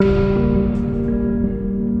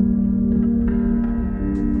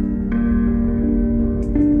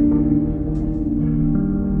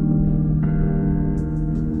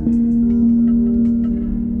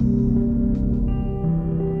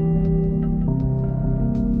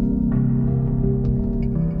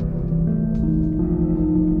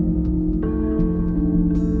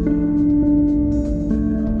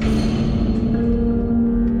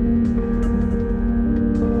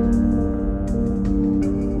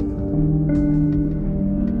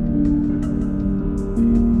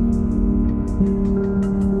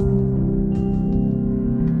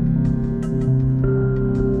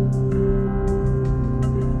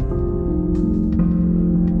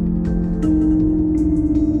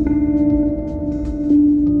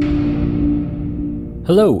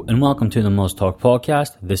Hello and welcome to the Must Talk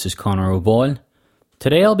podcast. This is Conor O'Boyle.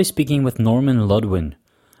 Today I'll be speaking with Norman Ludwin.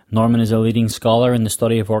 Norman is a leading scholar in the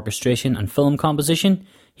study of orchestration and film composition.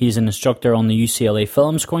 He is an instructor on the UCLA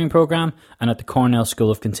Film Scoring Program and at the Cornell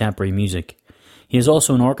School of Contemporary Music. He is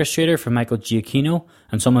also an orchestrator for Michael Giacchino,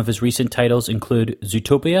 and some of his recent titles include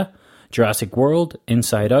Zootopia, Jurassic World,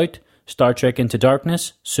 Inside Out, Star Trek Into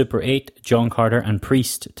Darkness, Super 8, John Carter and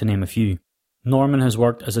Priest, to name a few. Norman has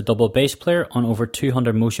worked as a double bass player on over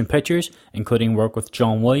 200 motion pictures, including work with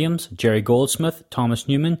John Williams, Jerry Goldsmith, Thomas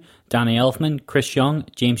Newman, Danny Elfman, Chris Young,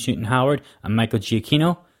 James Newton Howard, and Michael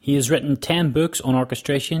Giacchino. He has written 10 books on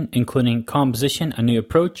orchestration, including Composition, A New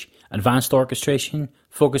Approach, Advanced Orchestration,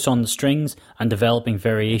 Focus on the Strings, and Developing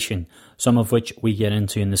Variation, some of which we get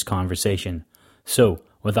into in this conversation. So,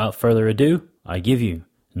 without further ado, I give you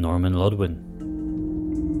Norman Ludwin.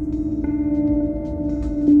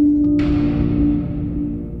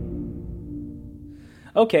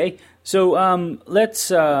 Okay, so let's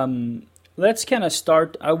kind of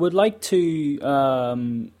start. I would like to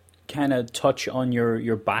kind of touch on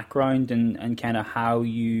your background and kind of how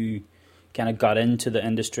you kind of got into the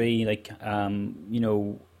industry. Like,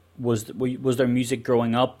 was there music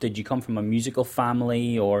growing up? Did you come from a musical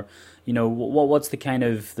family, or what's the kind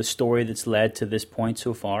of the story that's led to this point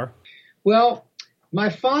so far? Well, my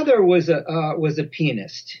father was a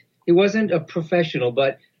pianist. He wasn't a professional,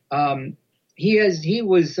 but he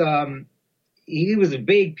was a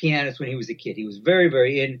big pianist when he was a kid. He was very,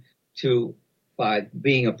 very into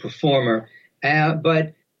being a performer.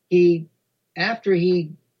 But after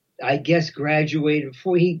he graduated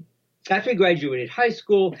high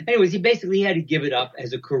school, anyways, he basically had to give it up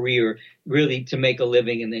as a career, really, to make a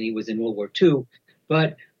living. And then he was in World War II.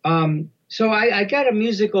 But so I got a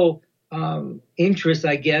musical interest,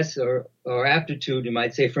 I guess, or aptitude, you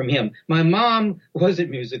might say, from him. My mom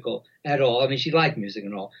wasn't musical at all. I mean, she liked music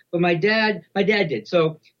and all, but my dad did.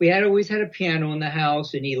 So we always had a piano in the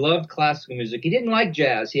house, and he loved classical music. He didn't like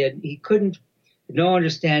jazz. He couldn't, no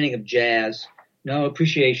understanding of jazz, no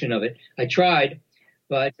appreciation of it. I tried,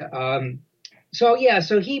 but so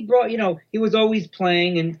he brought, he was always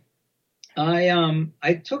playing, and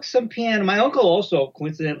I took some piano. My uncle also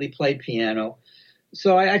coincidentally played piano.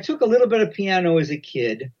 So I took a little bit of piano as a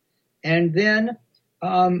kid, and then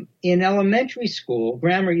in elementary school,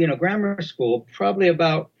 grammar school, probably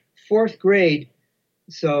about fourth grade.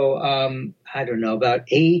 So I don't know, about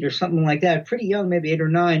 8 or something like that, pretty young, maybe 8 or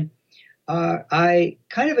 9. I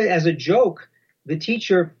kind of, as a joke, the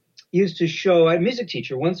teacher used to show, a music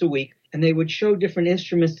teacher, once a week, and they would show different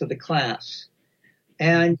instruments to the class.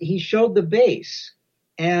 And he showed the bass.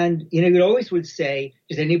 And, he would say,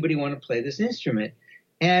 does anybody want to play this instrument?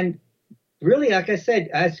 And really, like I said,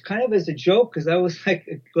 as kind of as a joke, because I was like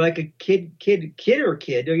a kid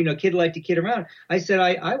like to kid around. I said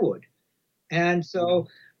I would. And so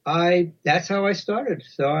that's how I started.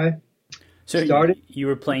 So started. You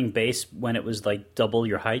were playing bass when it was like double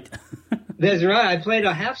your height? That's right. I played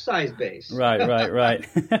a half-size bass. Right.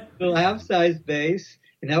 Little half-size bass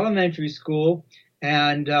in elementary school.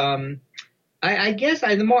 And I guess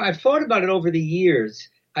the more I've thought about it over the years,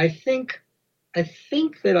 I think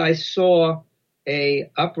that I saw a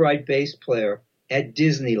upright bass player at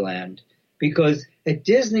Disneyland, because at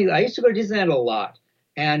Disney, I used to go to Disneyland a lot,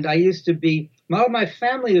 and my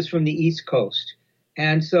family was from the East Coast,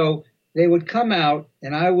 and so they would come out,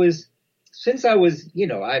 and since I was,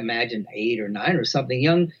 I imagine 8 or 9 or something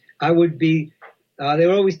young, I would be, they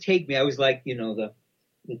would always take me. I was like, the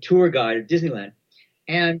tour guide at Disneyland,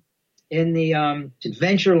 and in the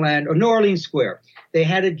Adventureland or New Orleans Square, they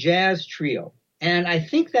had a jazz trio. And I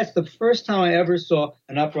think that's the first time I ever saw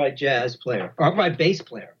an upright jazz player or upright bass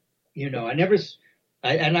player.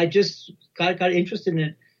 I just got interested in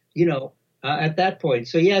it, at that point.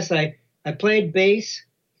 So yes, I played bass,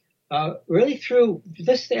 really through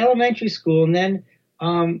this elementary school. And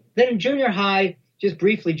then in junior high, just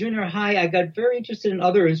briefly, I got very interested in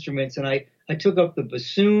other instruments, and I took up the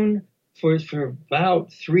bassoon for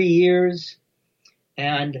about 3 years.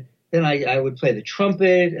 And then I would play the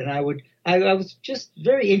trumpet, and I was just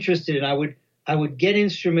very interested, and I would get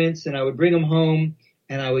instruments, and I would bring them home,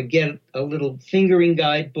 and I would get a little fingering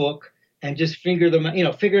guide book and just figure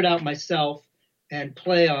it out myself and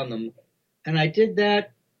play on them. And I did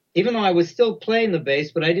that, even though I was still playing the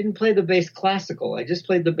bass, but I didn't play the bass classical. I just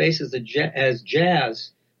played the bass as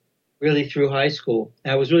jazz, really through high school.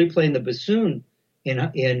 And I was really playing the bassoon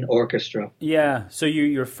in orchestra. Yeah, so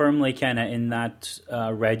you're firmly kind of in that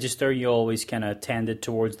register. You always kind of tended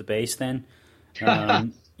towards the bass then.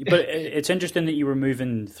 But it's interesting that you were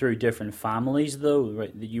moving through different families, though,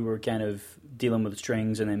 right? That you were kind of dealing with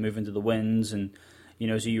strings and then moving to the winds, and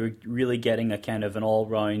So you were really getting a kind of an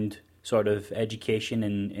all-round sort of education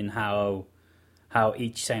in how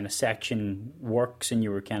each kind of section works, and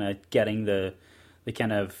you were kind of getting the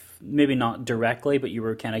kind of, maybe not directly, but you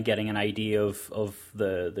were kind of getting an idea of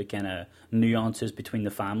the kind of nuances between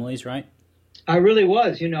the families, right? I really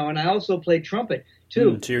was, and I also played trumpet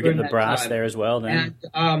too. So you're getting the brass there as well, then.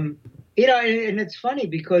 And and it's funny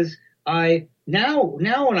because I now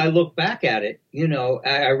when I look back at it,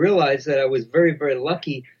 I realize that I was very, very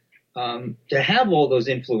lucky to have all those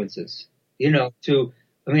influences. I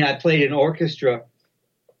played in orchestra.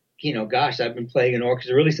 I've been playing in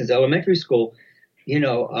orchestra really since elementary school.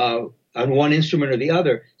 On one instrument or the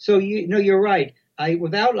other. So you're right.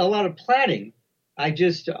 Without a lot of planning, I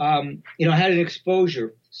just had an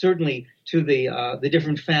exposure certainly to the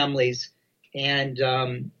different families, and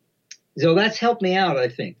so that's helped me out. I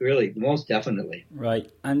think really most definitely. Right.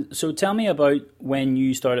 And so tell me about when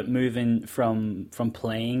you started moving from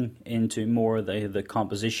playing into more the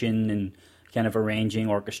composition and kind of arranging,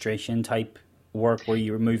 orchestration type work, where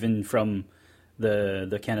you were moving from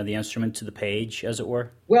the kind of the instrument to the page, as it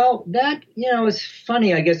were? Well, that is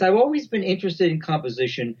funny. I guess I've always been interested in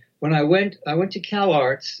composition. When I went to Cal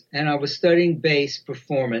Arts and I was studying bass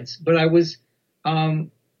performance, but I was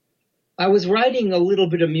writing a little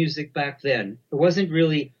bit of music back then. It wasn't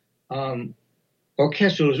really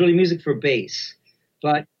orchestral. It was really music for bass.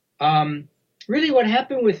 But really, what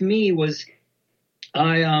happened with me was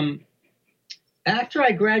after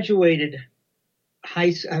I graduated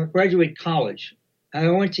college. I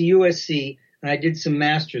went to USC and I did some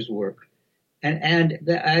master's work, and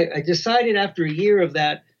I decided after a year of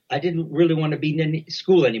that I didn't really want to be in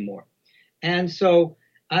school anymore, and so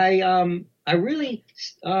I really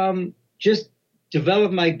just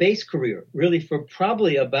developed my bass career really for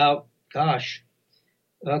probably about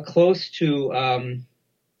close to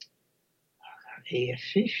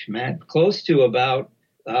close to about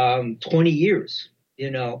 20 years,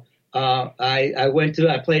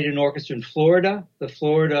 I played in an orchestra in Florida, the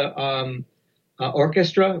Florida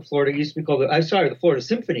Orchestra. Florida used to be called the Florida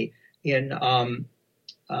Symphony in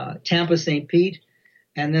Tampa, St. Pete.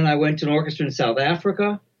 And then I went to an orchestra in South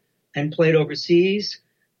Africa and played overseas.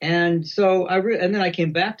 And so and then I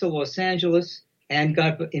came back to Los Angeles and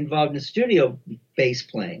got involved in studio bass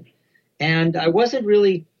playing. And I wasn't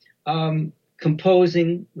really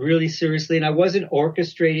composing really seriously, and I wasn't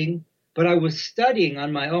orchestrating, but I was studying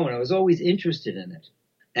on my own. I was always interested in it.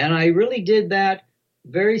 And I really did that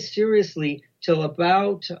very seriously till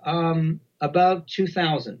about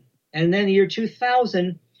 2000. And then the year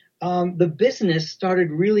 2000, the business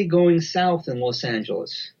started really going south in Los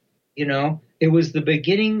Angeles. It was the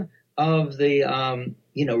beginning of the,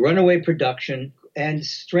 runaway production. And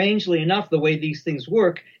strangely enough, the way these things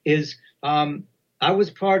work is I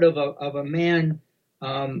was part of a man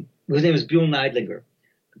whose name was Buell Neidlinger,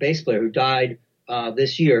 a bass player who died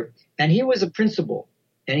this year, and he was a principal,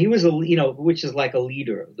 and he was which is like a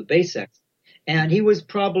leader of the bass section, and he was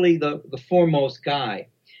probably the foremost guy,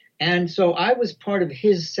 and so I was part of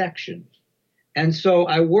his section, and so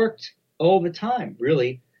I worked all the time,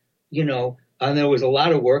 really, and there was a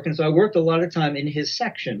lot of work, and so I worked a lot of time in his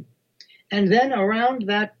section, and then around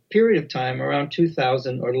that period of time, around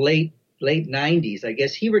 2000 or late 90s, I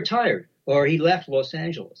guess, he retired or he left Los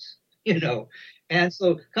Angeles, And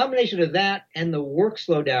so combination of that and the work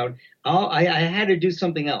slowdown, I had to do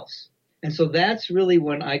something else. And so that's really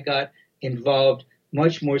when I got involved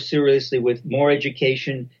much more seriously with more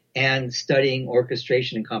education and studying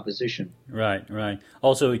orchestration and composition. Right.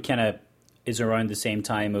 Also, it kind of is around the same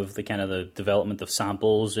time of the kind of the development of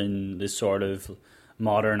samples and this sort of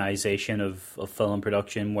modernization of film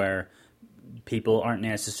production, where people aren't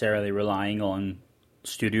necessarily relying on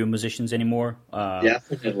studio musicians anymore.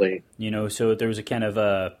 Definitely. So there was a kind of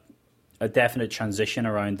a definite transition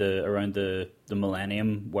around the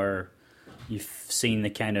millennium, where you've seen the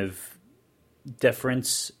kind of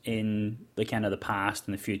difference in the kind of the past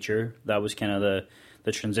and the future. That was kind of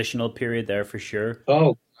the transitional period there for sure.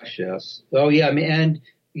 Oh gosh, yes. Oh yeah. And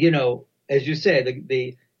as you say,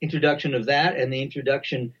 the introduction of that and the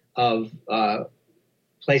introduction of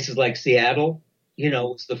places like Seattle,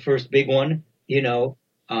 was the first big one,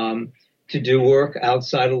 to do work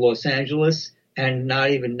outside of Los Angeles, and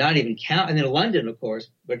not even count, and then London, of course,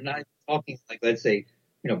 but not talking like, let's say,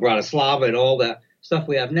 Bratislava and all that stuff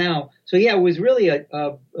we have now. So yeah, it was really a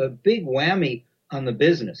big whammy on the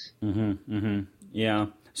business. Yeah.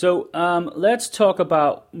 So let's talk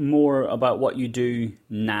more about what you do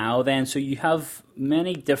now then. So you have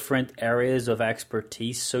many different areas of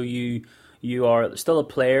expertise. So you are still a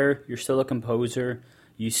player, you're still a composer,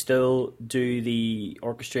 you still do the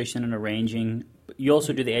orchestration and arranging you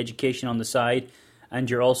also do the education on the side, and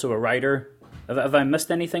you're also a writer. Have I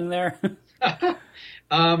missed anything there?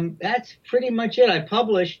 That's pretty much it. I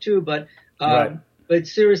publish too, Right. but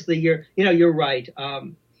seriously, you're right.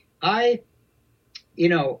 I,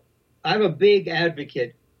 I'm a big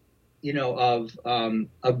advocate,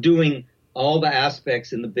 of doing all the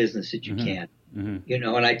aspects in the business that you can,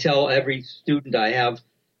 and I tell every student I have,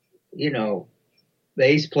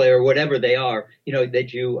 bass player, whatever they are,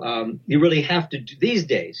 that you really have to do these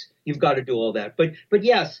days. You've got to do all that. But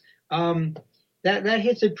yes, that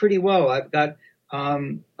hits it pretty well.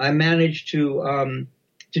 I managed to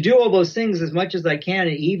do all those things as much as I can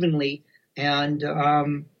and evenly,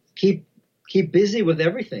 and keep busy with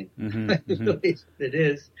everything. It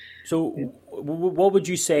is. So, what would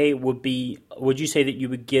you say would be? Would you say that you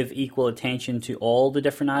would give equal attention to all the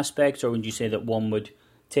different aspects, or would you say that one would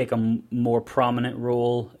take a more prominent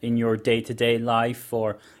role in your day-to-day life,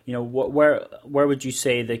 or where would you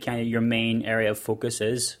say the kind of your main area of focus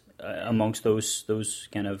is amongst those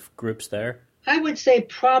kind of groups there? I would say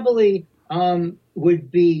probably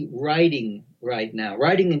would be writing right now,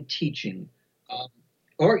 writing and teaching,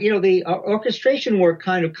 or the orchestration work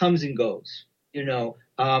kind of comes and goes.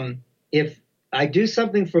 If I do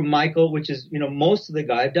something for Michael, which is most of the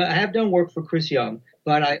guys, I have done work for Chris Young,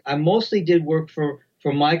 but I mostly did work for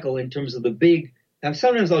Michael in terms of the big. And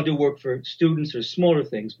sometimes I'll do work for students or smaller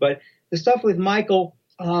things, but the stuff with Michael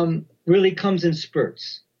really comes in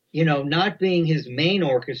spurts. Not being his main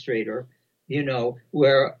orchestrator,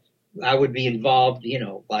 where I would be involved,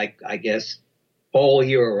 like I guess all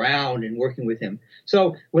year around and working with him.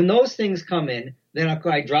 So when those things come in, then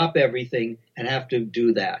I drop everything and have to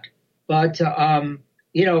do that. But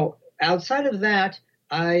outside of that,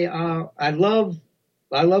 I love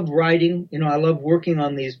writing. I love working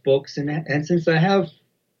on these books, and since I have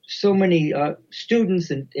so many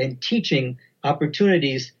students and teaching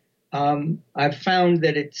opportunities, I've found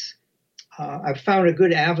that I've found a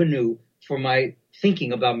good avenue for my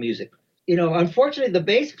thinking about music. Unfortunately, the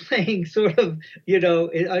bass playing sort of,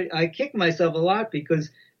 I kick myself a lot because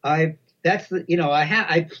I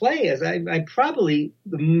play as I probably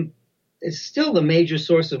it's still the major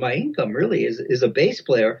source of my income really is a bass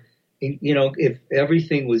player. If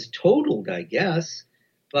everything was totaled, I guess.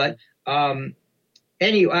 But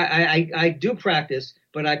anyway, I do practice,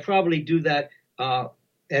 but I probably do that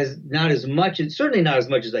as not as much, and certainly not as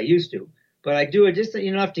much as I used to. But I do it just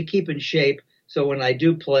enough to keep in shape. So when I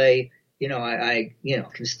do play, I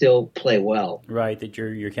can still play well. Right, that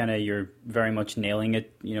you're very much nailing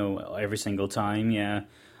it, every single time. Yeah,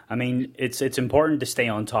 I mean it's important to stay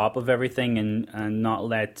on top of everything and not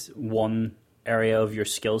let one area of your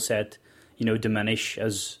skill set, diminish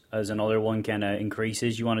as another one kind of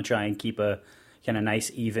increases. You want to try and keep a kind of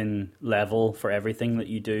nice even level for everything that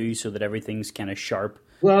you do, so that everything's kind of sharp.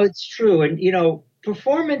 Well, it's true, and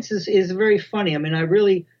performance is very funny. I mean, I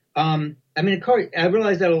really. I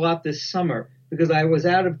realized that a lot this summer because I was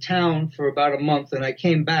out of town for about a month and I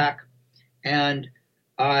came back and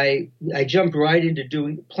I jumped right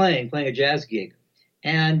into playing a jazz gig.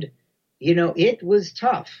 And, it was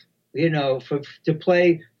tough, to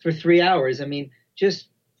play for 3 hours. I mean, just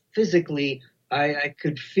physically, I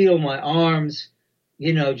could feel my arms,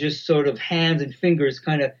 just sort of hands and fingers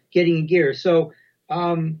kind of getting in gear. So,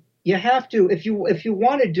 you have to, if you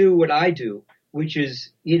want to do what I do, which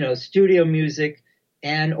is, studio music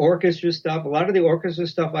and orchestra stuff. A lot of the orchestra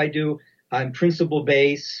stuff I do, I'm principal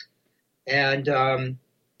bass. And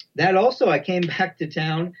that also, I came back to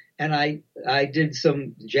town and I did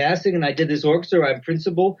some jazzing and I did this orchestra. I'm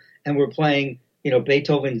principal and we're playing,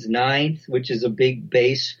 Beethoven's Ninth, which is a big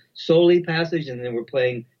bass soli passage. And then we're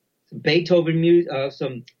playing some Beethoven music,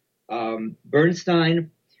 some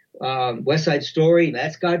Bernstein. West Side Story,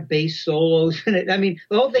 that's got bass solos in it. I mean,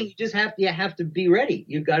 the whole thing, you have to be ready.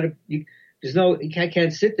 You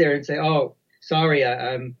can't sit there and say, oh, sorry,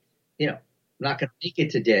 I'm not going to make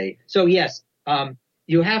it today. So yes,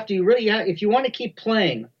 you have to if you want to keep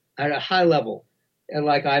playing at a high level,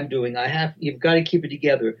 like I'm doing, you've got to keep it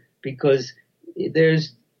together because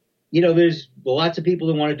there's lots of people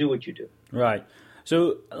who want to do what you do. Right.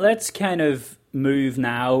 So let's kind of move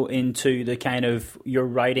now into the kind of your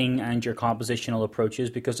writing and your compositional approaches,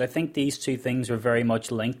 because I think these two things are very much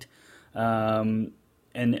linked. And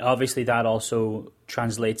obviously that also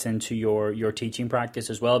translates into your teaching practice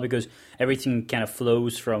as well, because everything kind of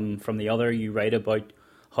flows from the other. You write about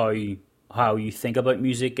how you think about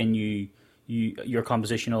music, and your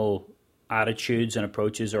compositional attitudes and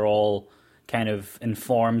approaches are all kind of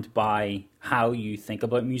informed by how you think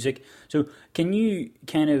about music. So can you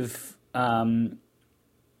kind of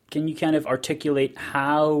can you kind of articulate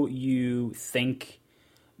how you think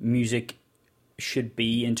music should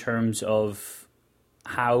be in terms of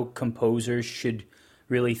how composers should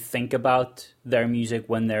really think about their music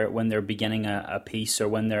when they're beginning a piece, or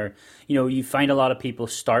when they're, you find a lot of people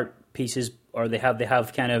start pieces, or they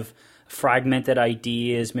have kind of fragmented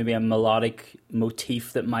ideas, maybe a melodic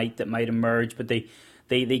motif that might emerge, but they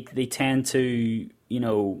tend to,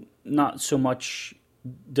 not so much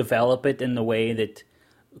develop it in the way that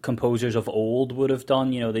composers of old would have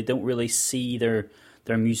done. They don't really see their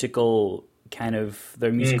musical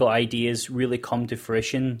ideas really come to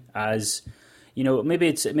fruition as, maybe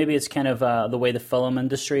it's kind of the way the film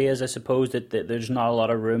industry is, I suppose, that there's not a lot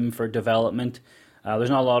of room for development. There's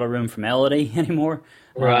not a lot of room for melody anymore.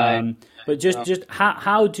 Right. But just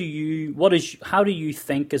how do you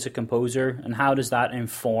think as a composer, and how does that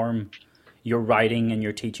inform your writing and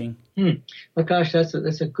your teaching? Oh gosh,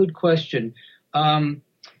 that's a good question. I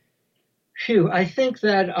think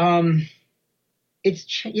that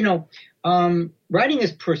it's writing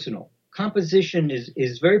is personal. Composition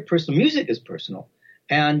is very personal. Music is personal,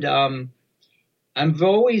 and I'm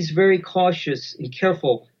always very cautious and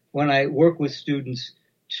careful when I work with students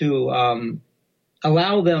to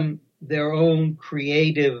allow them their own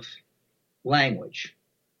creative language.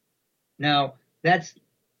 Now, that's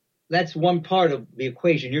one part of the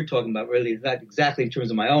equation you're talking about, really, not exactly in terms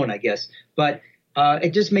of my own, I guess, but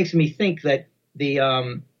it just makes me think that the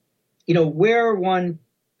where one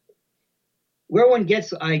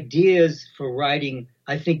gets ideas for writing,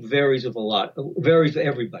 I think varies with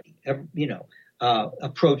everybody,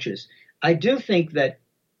 approaches. I do think that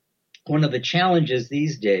one of the challenges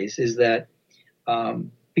these days is that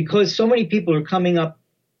because so many people are coming up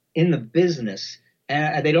in the business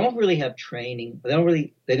and they don't really have training,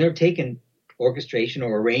 they've never taken orchestration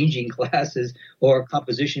or arranging classes or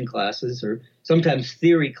composition classes or sometimes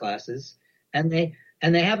theory classes, and they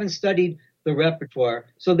haven't studied the repertoire,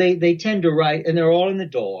 so they tend to write, and they're all in the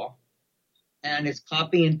DAW, and it's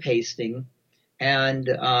copy and pasting and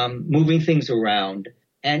moving things around.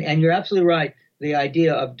 And you're absolutely right. The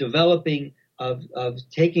idea of developing, of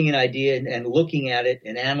taking an idea and looking at it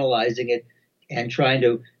and analyzing it and trying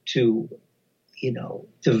to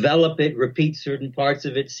develop it, repeat certain parts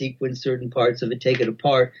of it, sequence certain parts of it, take it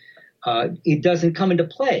apart. It doesn't come into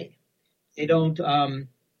play. They don't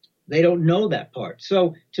know that part.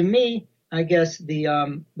 So to me, I guess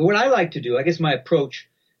what I like to do, I guess my approach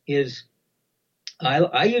is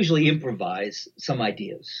I usually improvise some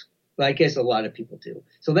ideas. I guess a lot of people do.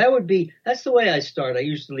 So that's the way I start. I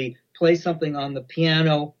usually play something on the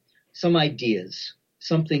piano, some ideas,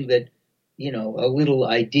 something that, a little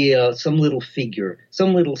idea, some little figure,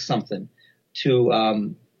 some little something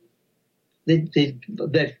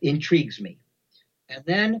that intrigues me. And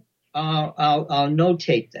then I'll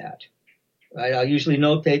notate that. Right? I'll usually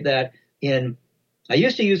notate that I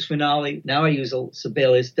used to use Finale. Now I use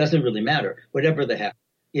Sibelius. Doesn't really matter. Whatever the heck.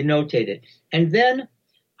 You notate it. And then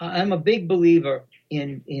I'm a big believer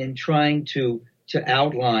in trying to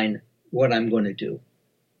outline what I'm going to do.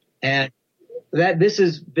 And this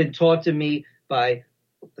has been taught to me by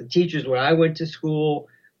the teachers where I went to school,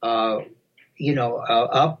 up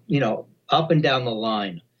and down the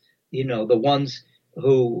line, the ones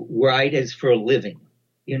who write as for a living,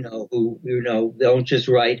 who, don't just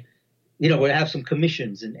write, would have some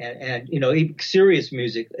commissions and even serious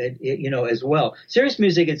music, as well. Serious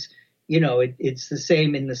music, it's the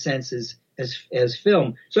same in the sense as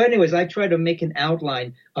film. So anyways, I try to make an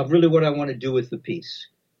outline of really what I want to do with the piece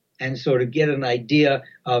and sort of get an idea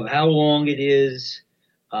of how long it is,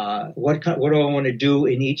 what do I want to do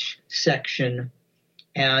in each section,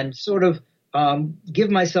 and sort of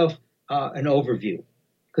give myself an overview.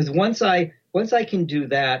 Because once I can do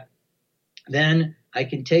that, then I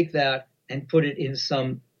can take that and put it in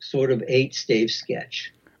some sort of 8-stave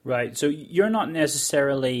sketch. Right. So you're not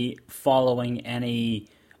necessarily following any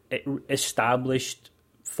established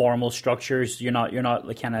formal structures. You're not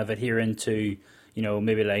like kind of adhering to,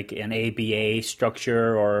 maybe like an ABA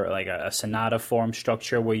structure or like a sonata form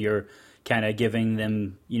structure where you're kind of giving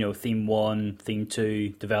them, theme 1, theme 2,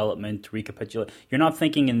 development, recapitulate. You're not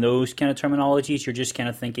thinking in those kind of terminologies. You're just kind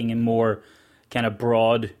of thinking in more kind of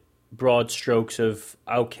broad strokes of,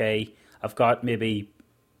 okay, I've got maybe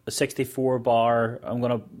a 64 bar. I'm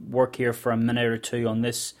going to work here for a minute or two on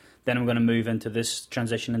this. Then I'm going to move into this,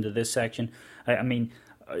 transition into this section. I mean,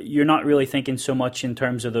 you're not really thinking so much in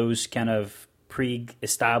terms of those kind of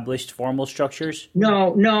pre-established formal structures?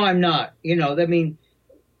 No, I'm not.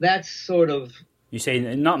 That's sort of... You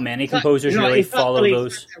say not many composers really follow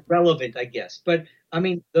those? It's relevant, I guess. But I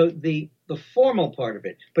mean the formal part of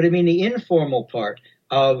it, but I mean the informal part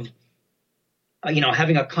of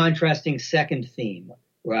having a contrasting second theme,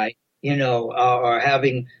 right? Or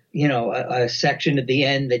having a section at the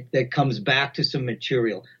end that comes back to some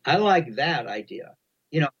material. I like that idea,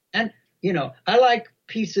 and I like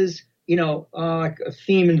pieces, like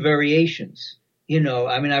theme and variations.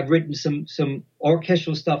 I mean, I've written some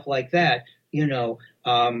orchestral stuff like that.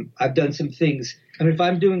 I've done some things. I mean, if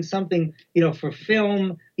I'm doing something, for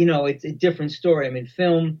film, it's a different story. I mean,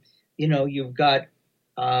 film, you've got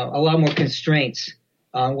a lot more constraints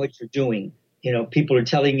on what you're doing. People are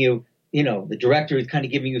telling you, the director is kind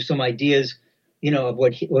of giving you some ideas, of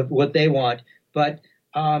what they want. But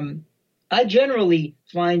I generally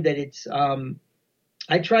find that it's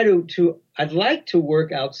I try I'd like to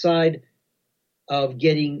work outside of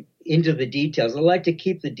getting into the details. I like to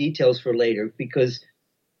keep the details for later because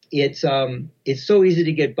it's so easy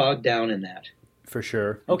to get bogged down in that. For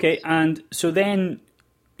sure. Okay, and so then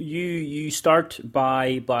you start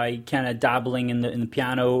by kind of dabbling in the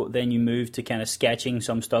piano, then you move to kind of sketching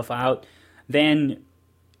some stuff out. Then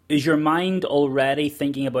is your mind already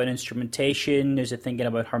thinking about instrumentation? Is it thinking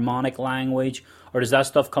about harmonic language, or does that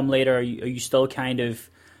stuff come later? Are you still kind of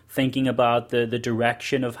thinking about the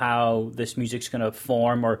direction of how this music's going to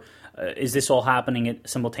form, or is this all happening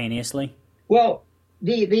simultaneously? Well,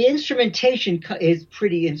 the instrumentation is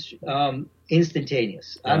pretty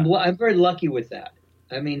instantaneous. Yeah. I'm very lucky with that.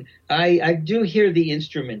 I mean, I do hear the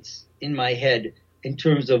instruments in my head in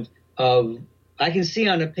terms of I can see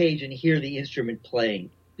on a page and hear the instrument playing.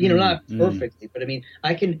 Not perfectly, but I mean,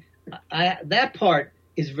 that part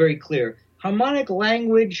is very clear. Harmonic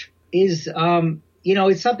language is,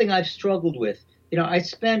 it's something I've struggled with. I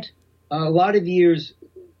spent a lot of years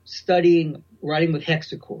studying writing with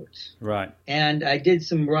hexachords. Right. And I did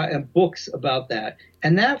some books about that.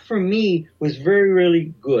 And that for me was very,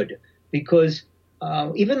 really good because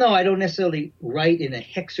even though I don't necessarily write in a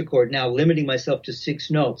hexachord now, limiting myself to 6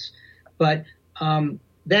 notes, but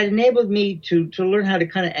that enabled me to learn how to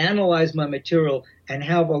kind of analyze my material and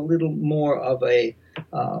have a little more of a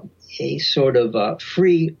sort of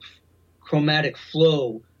free chromatic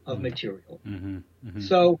flow of material. Mm-hmm, mm-hmm.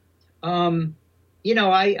 So,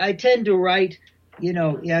 I tend to write,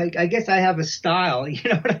 I guess I have a style, you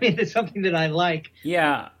know what I mean? It's something that I like.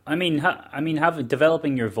 Yeah. I mean,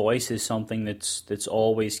 developing your voice is something that's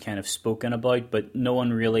always kind of spoken about, but no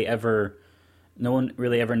one really ever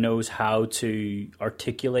knows how to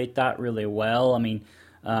articulate that really well. I mean,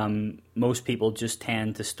 most people just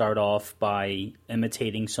tend to start off by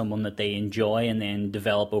imitating someone that they enjoy and then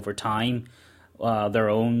develop over time their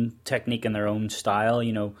own technique and their own style.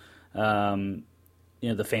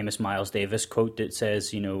 The famous Miles Davis quote that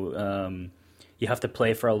says, you have to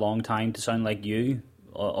play for a long time to sound like you.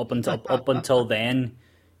 Up until then,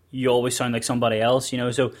 you always sound like somebody else.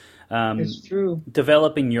 So it's true.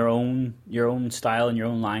 Developing your own style and your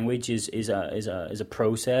own language is a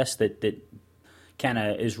process that kind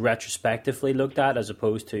of is retrospectively looked at as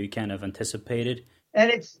opposed to kind of anticipated.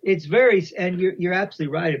 And it's very, and you're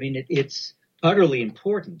absolutely right. I mean, it's utterly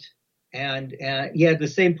important, and at the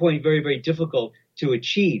same point, very, very difficult to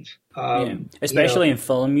achieve. Especially in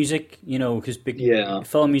film music, because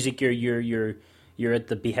film music, you're at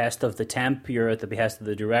the behest of the temp, you're at the behest of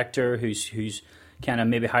the director who's kind of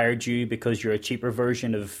maybe hired you because you're a cheaper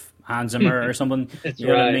version of Hans Zimmer or something. That's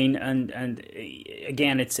know right. What I mean? And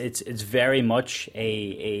again, it's very much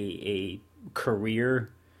a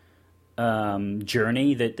career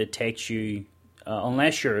journey that takes you,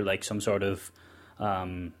 unless you're like some sort of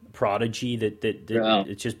prodigy that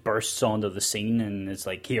it just bursts onto the scene and it's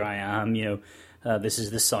like, here I am, this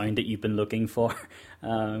is the sound that you've been looking for.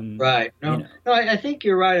 Right. No, I think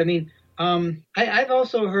you're right. I mean, I've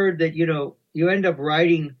also heard that, you end up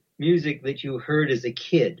writing music that you heard as a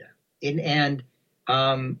kid. I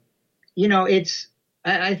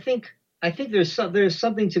think there's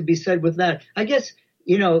something to be said with that. I guess,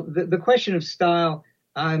 the question of style,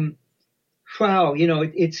 wow,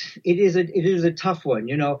 it is a tough one.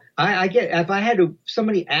 I get,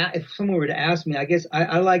 if someone were to ask me, I guess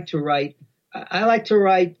I like to write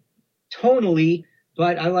tonally,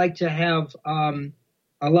 but I like to have a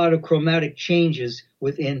lot of chromatic changes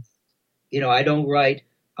within. I don't write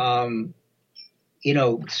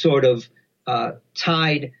sort of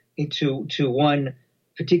tied into one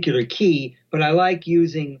particular key, but I like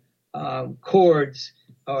using chords,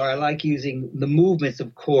 or I like using the movements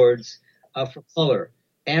of chords for color,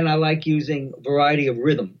 and I like using variety of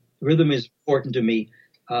rhythm. Rhythm is important to me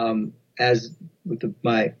as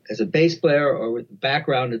a bass player or with the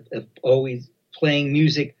background of always playing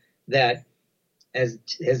music that as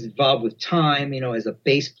involved with time, as a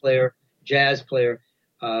bass player, jazz player.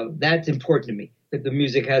 That's important to me, that the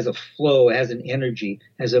music has a flow, has an energy,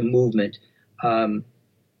 has a movement. What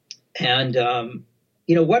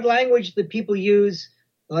language that people use,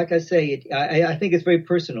 like I say, I think it's very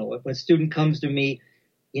personal. When a student comes to me,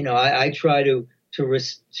 I try to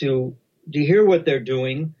hear what they're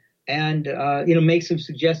doing and, make some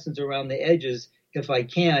suggestions around the edges if I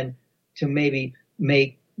can, to maybe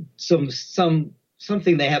make something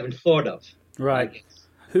they haven't thought of. Right.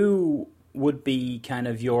 Who would be kind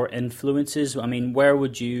of your influences? I mean, where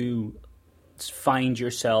would you find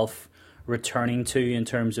yourself returning to in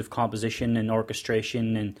terms of composition and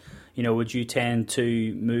orchestration? And, would you tend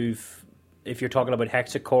to move, if you're talking about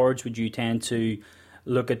hexachords, would you tend to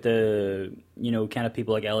look at the, kind of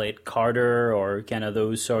people like Elliott Carter or kind of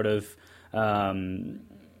those sort of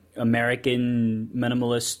American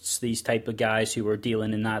minimalists, these type of guys who were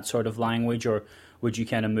dealing in that sort of language? Or would you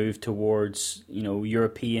kind of move towards,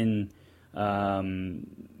 European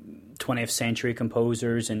 20th century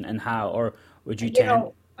composers and how, or would you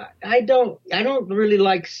tend? I don't really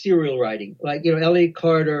like serial writing, like, Elliott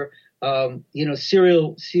Carter,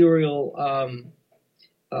 serial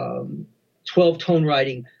 12-tone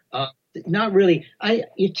writing. Not really.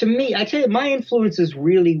 To me, I tell you, my influences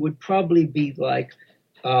really would probably be like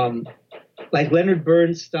Leonard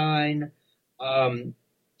Bernstein,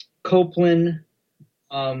 Copland.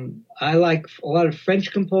 I like a lot of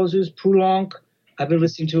French composers, Poulenc. I've been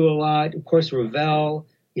listening to a lot. Of course, Ravel,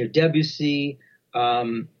 Debussy.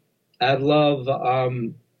 I love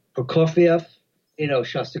Prokofiev,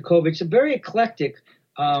 Shostakovich. Very eclectic.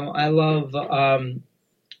 I love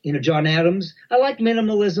John Adams. I like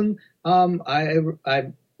minimalism. I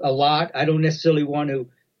a lot. I don't necessarily want to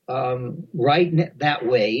write that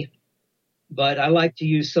way, but I like to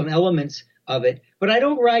use some elements of it. But I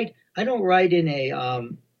don't write in a a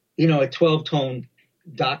 12-tone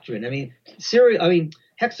doctrine. I mean,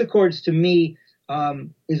 hexachords to me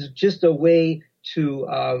is just a way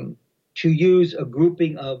to use a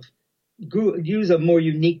use a more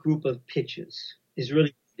unique group of pitches. Is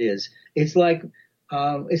really what it is. It's like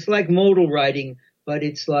modal writing, but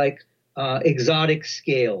it's like exotic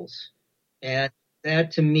scales, and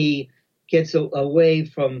that to me gets away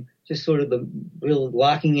from just sort of the real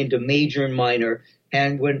locking into major and minor.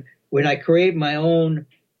 And when I create my own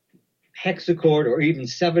hexachord or even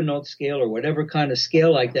 7-note scale or whatever kind of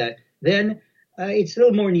scale like that, then it's a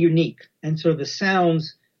little more unique, and sort of the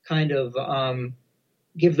sounds kind of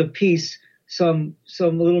give the piece some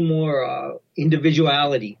little more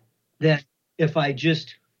individuality than if I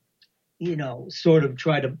just sort of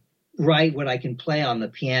try to write what I can play on the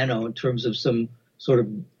piano in terms of some sort of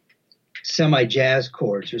semi-jazz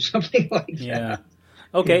chords or something like that. Yeah.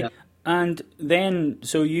 Okay. And then,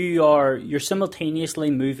 so you're simultaneously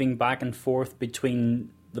moving back and forth between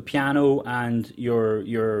the piano and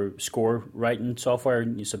your score writing software,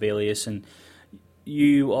 Sibelius, and do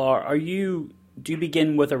you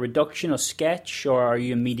begin with a reduction, a sketch, or are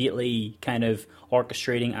you immediately kind of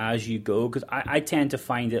orchestrating as you go? Because I tend to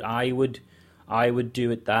find that I would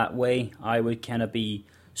do it that way. I would kind of be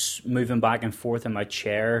moving back and forth in my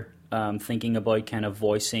chair, thinking about kind of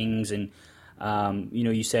voicings and.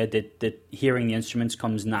 You said that hearing the instruments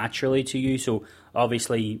comes naturally to you. So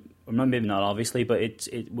obviously, or maybe not obviously, but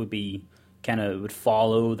it would be would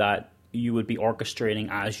follow that you would be orchestrating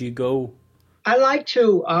as you go. I like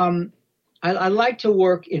to I like to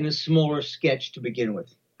work in a smaller sketch to begin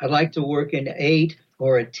with. I like to work in 8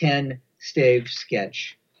 or a 10 stave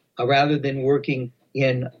sketch rather than working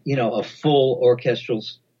in a full orchestral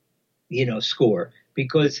score,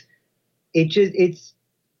 because it's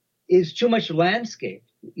too much landscape.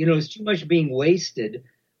 It's too much being wasted.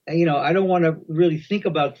 I don't want to really think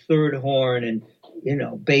about third horn and,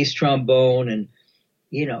 bass trombone and,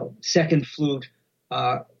 second flute,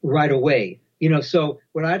 right away. So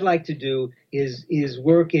what I'd like to do is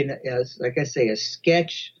work in, like I say, a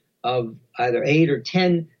sketch of either 8 or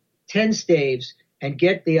 10 staves and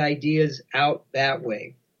get the ideas out that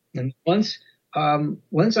way. And once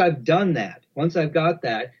I've done that, once I've got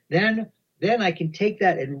that, then I can take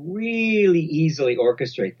that and really easily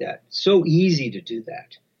orchestrate that. So easy to do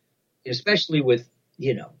that, especially with,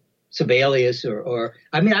 Sibelius or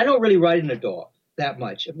I don't really write in a DAW that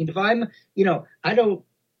much. I mean, if I'm,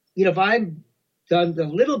 if I've done a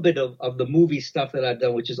little bit of the movie stuff that I've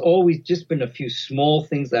done, which has always just been a few small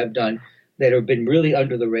things I've done that have been really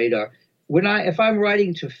under the radar. If I'm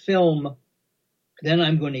writing to film, then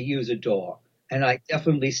I'm going to use a DAW. And I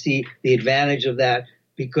definitely see the advantage of that,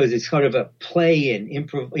 because it's sort of a play in,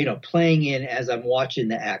 playing in as I'm watching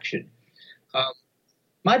the action.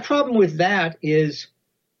 my problem with that is,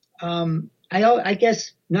 I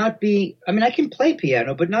guess not being, I mean, I can play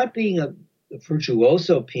piano, but not being a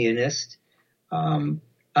virtuoso pianist. I,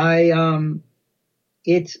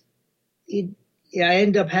 it's, it, I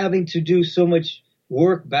end up having to do so much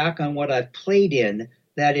work back on what I've played in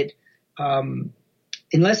that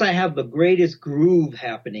unless I have the greatest groove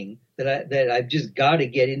happening that I've just got to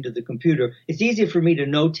get into the computer, it's easier for me to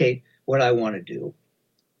notate what I want to do.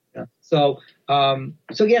 Yeah. So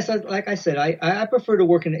yes, like I said, I prefer to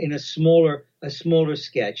work in a smaller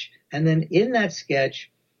sketch, and then in that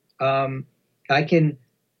sketch, I can,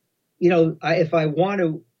 if I want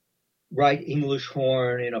to write English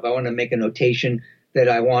horn, if I want to make a notation that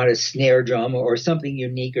I want a snare drum or something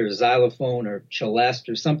unique or xylophone or celeste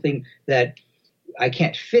or something that I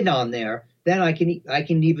can't fit on there, then I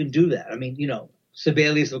can even do that. I mean,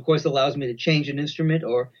 Sibelius, of course, allows me to change an instrument,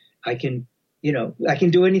 or I can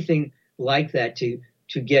do anything like that to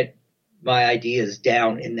get my ideas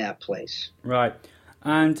down in that place. Right.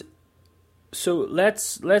 And so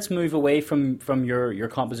let's move away from your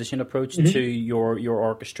composition approach to your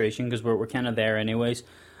orchestration, because we're kind of there anyways.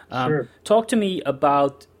 Sure. Talk to me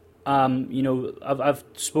about I've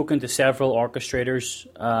spoken to several orchestrators,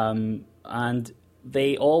 and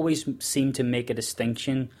they always seem to make a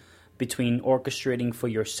distinction between orchestrating for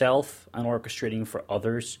yourself and orchestrating for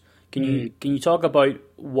others. Can you talk about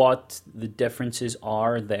what the differences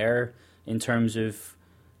are there in terms of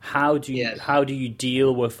how do you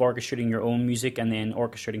deal with orchestrating your own music and then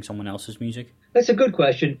orchestrating someone else's music? That's a good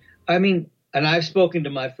question. I mean, and I've spoken to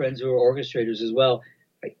my friends who are orchestrators as well.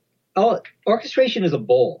 Orchestration is a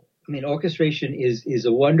bowl. I mean, orchestration is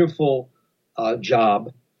a wonderful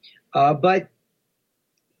job, but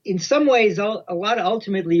in some ways, a lot of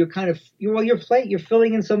ultimately you're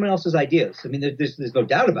filling in someone else's ideas. I mean, there's no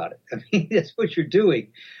doubt about it. I mean, that's what you're doing,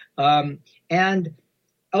 and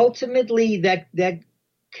ultimately that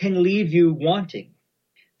can leave you wanting,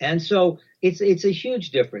 and so it's a huge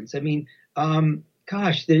difference. I mean, the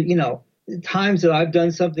times that I've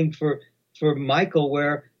done something for Michael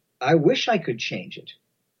where I wish I could change it.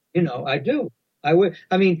 I do.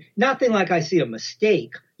 I mean, nothing like I see a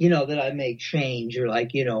mistake, that I may change or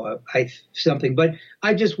something, but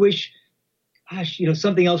I just wish,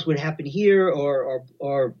 something else would happen here or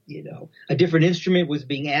a different instrument was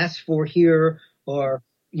being asked for here or,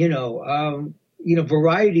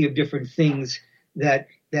 variety of different things that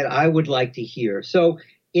I would like to hear. So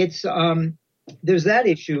it's, there's that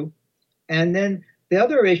issue. And then the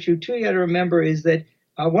other issue too, you got to remember is that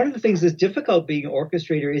one of the things that's difficult being an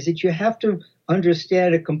orchestrator is that you have to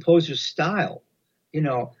understand a composer's style.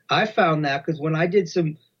 I found that because when I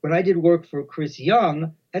did work for Chris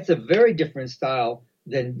Young, that's a very different style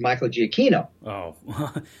than Michael Giacchino. Oh,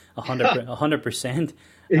 100%.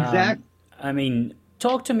 Exactly. I mean,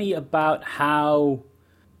 talk to me about how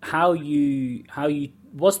you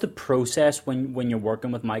what's the process when you're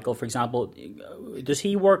working with Michael, for example? Does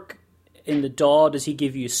he work in the DAW? Does he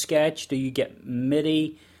give you a sketch? Do you get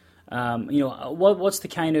MIDI? What's the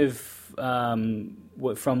kind of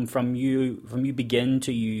from you begin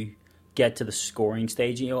to you get to the scoring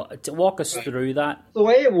stage? To walk us through that. The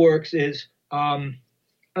way it works is, the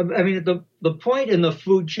point in the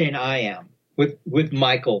food chain I am with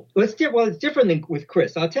Michael. It's different than with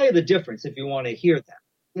Chris. I'll tell you the difference if you want to hear that.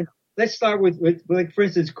 Let's start with for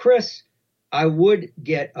instance, Chris. I would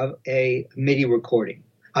get a MIDI recording.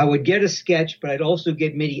 I would get a sketch, but I'd also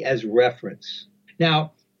get MIDI as reference.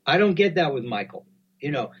 Now, I don't get that with Michael,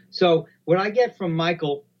 So what I get from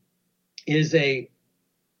Michael is a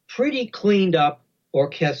pretty cleaned up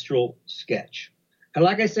orchestral sketch. And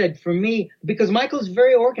like I said, for me, because Michael's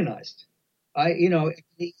very organized,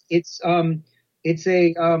 it's a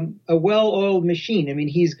well-oiled machine. I mean,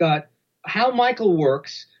 he's got how Michael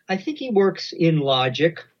works. I think he works in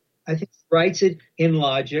Logic. I think he writes it in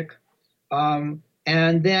Logic.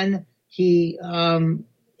 And then he, then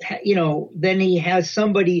he has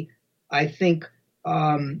somebody, I think,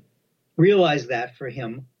 realize that for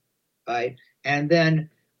him, right? And then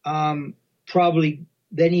probably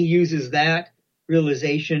then he uses that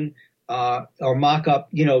realization or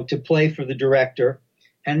mock-up, to play for the director.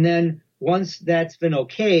 And then once that's been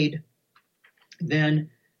okayed, then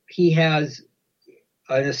he has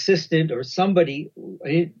an assistant or somebody,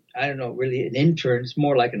 I don't know, really an intern, it's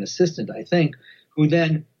more like an assistant, I think, who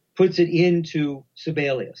then puts it into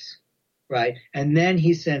Sibelius, right? And then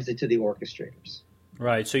he sends it to the orchestrators.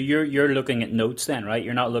 Right. So you're looking at notes then, right?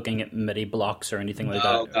 You're not looking at MIDI blocks or anything like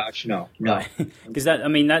that. Oh gosh, no. Because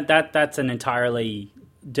that's an entirely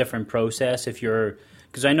different process.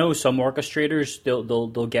 Because I know some orchestrators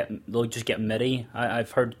they'll just get MIDI.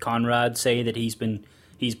 I've heard Conrad say that he's been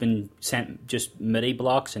he's been sent just MIDI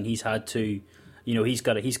blocks, and he's had to, you know, he's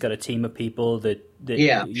got a team of people that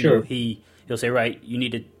Yeah, you sure. know, he'll say, right, you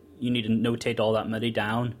need to notate all that MIDI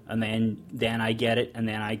down, and then I get it, and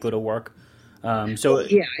then I go to work. So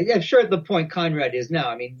Yeah, I'm sure the point Conrad is now.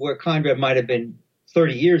 I mean, where Conrad might have been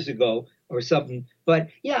 30 years ago or something. But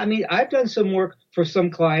yeah, I mean, I've done some work for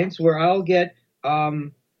some clients where I'll get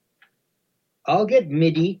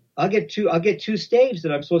MIDI. I'll get two staves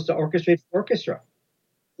that I'm supposed to orchestrate for orchestra.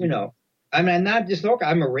 You know, I mean, I'm not just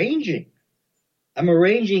I'm arranging and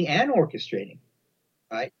orchestrating,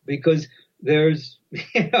 right? Because there's,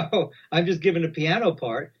 I'm just given a piano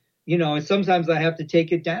part, and sometimes I have to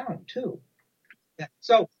take it down too.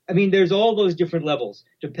 So, I mean, there's all those different levels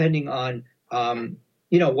depending on,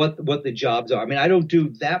 what the jobs are. I mean, I don't do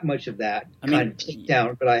that much of that kind of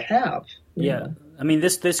takedown, but I have. Yeah. I mean,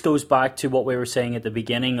 this goes back to what we were saying at the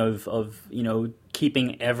beginning of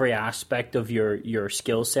keeping every aspect of your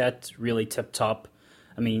skill set really tip top.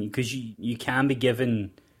 I mean, because you can be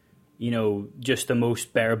given, just the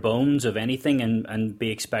most bare bones of anything and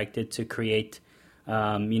be expected to create,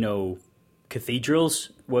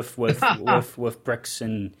 cathedrals with with bricks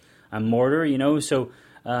and mortar. So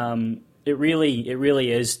it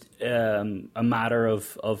really is a matter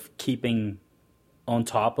of keeping on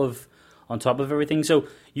top of everything. So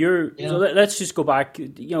so let's just go back.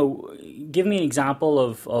 Give me an example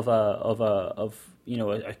of a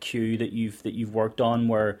cue that you've worked on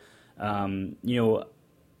where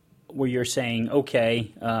where you're saying,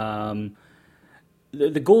 okay,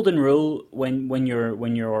 the golden rule when you're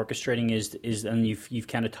orchestrating is and you've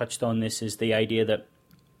kind of touched on this, is the idea that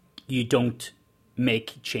you don't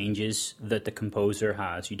make changes that the composer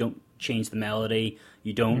has. You don't change the melody.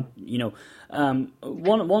 You don't,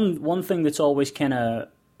 one thing that's always kind of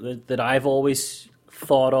that I've always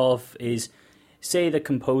thought of is, say the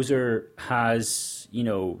composer has,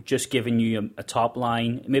 just given you a top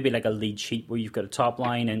line, maybe like a lead sheet where you've got a top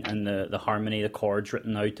line and the harmony, the chords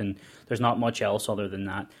written out, and there's not much else other than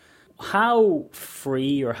that. How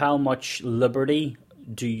free or how much liberty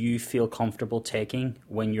do you feel comfortable taking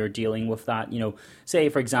when you're dealing with that? Say,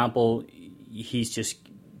 for example, he's just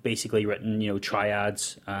basically written,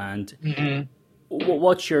 triads, and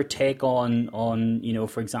what's your take on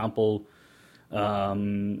for example,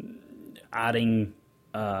 adding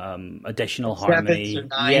additional harmony?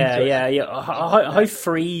 Yeah. How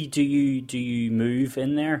free do you move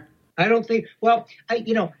in there? I don't think. Well,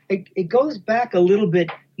 it goes back a little bit,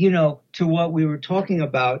 to what we were talking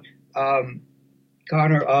about,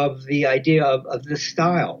 Connor, of the idea of the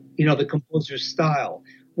style, the composer's style.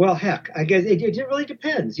 Well, heck, I guess it really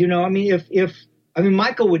depends. I mean, if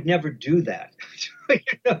Michael would never do that,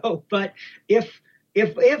 but if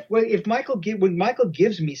Michael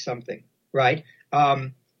gives me something, right?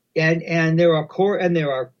 And there are chords,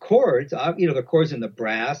 the chords in the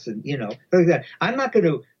brass and, like that. I'm not going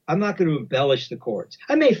to embellish the chords.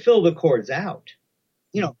 I may fill the chords out.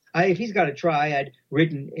 If he's got a triad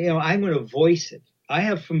written, I'm going to voice it. I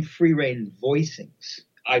have some free rein voicings,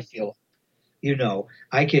 I feel.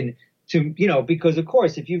 I can, because of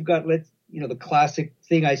course, if you've got, the classic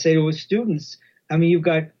thing I say to his students, I mean, you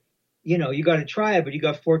got a triad, but you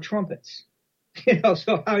got 4 trumpets,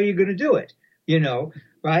 so how are you going to do it?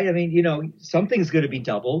 Right? I mean, something's going to be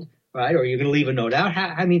doubled, right? Or you're going to leave a note out.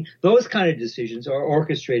 I mean, those kind of decisions are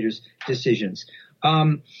orchestrators' decisions.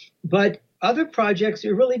 But other projects,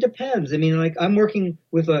 it really depends. I mean, like I'm working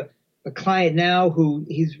with a client now who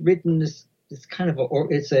he's written this kind of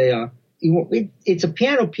it's a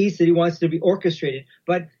piano piece that he wants to be orchestrated.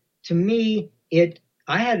 But to me,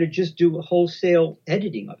 I had to just do a wholesale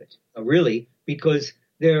editing of it, really, because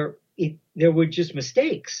there were just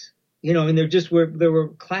mistakes. And there were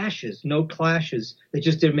clashes, no clashes that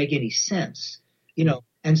just didn't make any sense,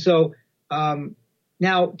 And so,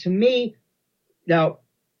 now to me,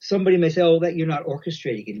 somebody may say, oh, that you're not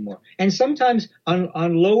orchestrating anymore. And sometimes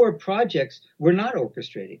on lower projects, we're not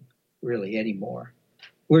orchestrating really anymore.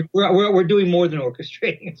 We're doing more than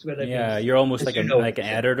orchestrating. Is what I mean. You're almost like an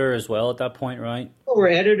editor as well at that point, right? Well, we're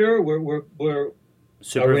editor. We're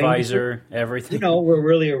supervisor, everything. We're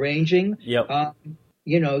really arranging. Yep.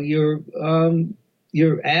 You're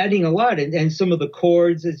adding a lot, and some of the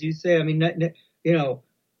chords, as you say. I mean, I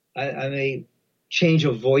may change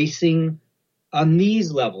a voicing on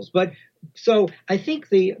these levels, but so I think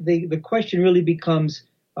the question really becomes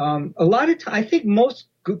a lot of time. I think most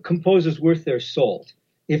good composers worth their salt,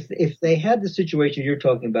 if they had the situation you're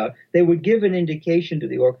talking about, they would give an indication to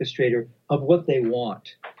the orchestrator of what they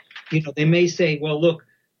want. They may say, well, look,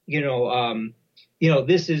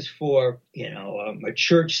 this is for, a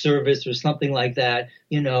church service or something like that,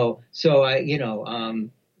 so I,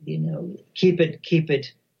 keep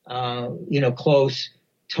it, close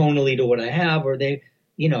tonally to what I have, or they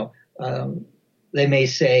may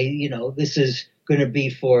say, this is going to be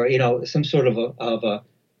for, some sort of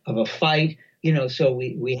a fight, so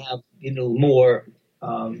we have, more,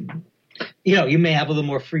 you may have a little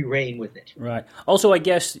more free reign with it. Right. Also, I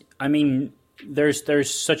guess, I mean,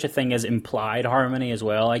 there's such a thing as implied harmony as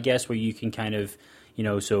well, I guess, where you can kind of,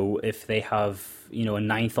 so if they have, a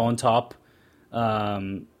ninth on top,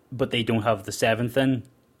 but they don't have the seventh in,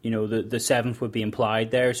 the seventh would be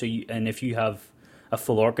implied there. So and if you have a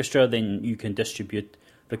full orchestra, then you can distribute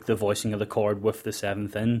the voicing of the chord with the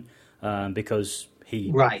seventh in, because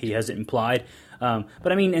he has it implied.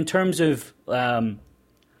 But I mean, in terms of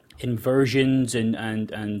inversions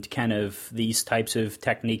and kind of these types of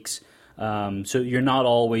techniques, so you're not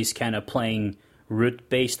always kind of playing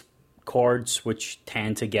root-based chords, which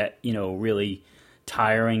tend to get, really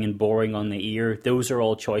tiring and boring on the ear. Those are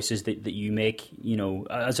all choices that you make,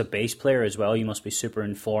 as a bass player as well. You must be super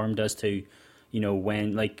informed as to,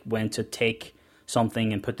 when to take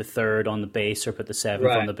something and put the third on the bass or put the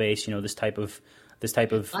seventh on the bass, this type of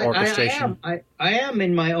orchestration. I am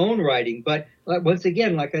in my own writing, but once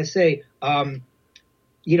again, like I say,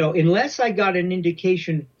 unless I got an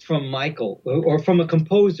indication from Michael or from a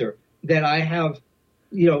composer that I have,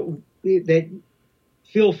 that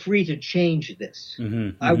feel free to change this,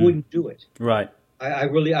 I wouldn't do it. Right. I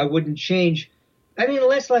wouldn't change. I mean,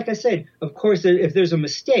 unless, like I said, of course, if there's a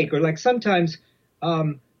mistake, or like sometimes,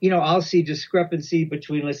 I'll see discrepancy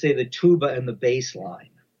between, let's say, the tuba and the bass line,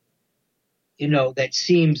 that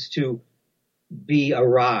seems to be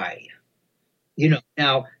awry.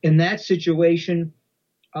 Now in that situation,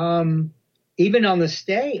 even on the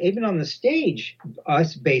stage,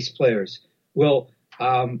 us bass players will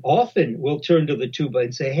often will turn to the tuba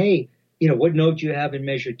and say, "Hey, what note do you have in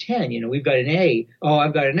measure 10? We've got an A. Oh,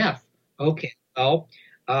 I've got an F. Okay. Oh,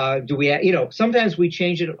 do we? Sometimes we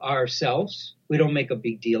change it ourselves. We don't make a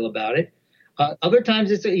big deal about it. Other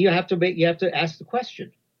times you have to ask the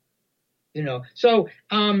question. So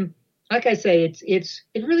like I say, it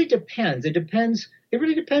really depends. It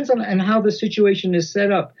really depends on how the situation is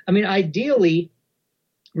set up. I mean, ideally,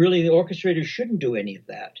 really, the orchestrator shouldn't do any of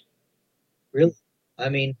that. Really, I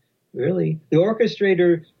mean, really, the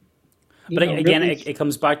orchestrator. But again, it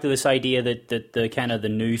comes back to this idea that the kind of the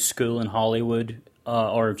new school in Hollywood,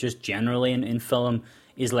 or just generally in film,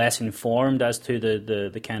 is less informed as to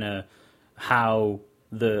the kind of how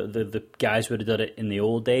the guys would have done it in the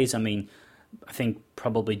old days. I mean, I think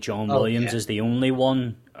probably John Williams is the only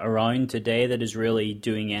one around today that is really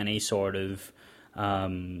doing any sort of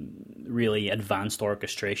really advanced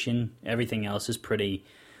orchestration. Everything else is pretty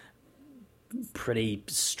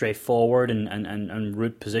straightforward and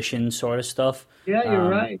root position sort of stuff. Yeah, you're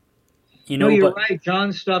right. You're right.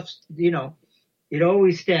 John's stuff's, it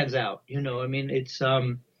always stands out. I mean, it's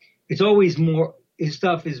always more. His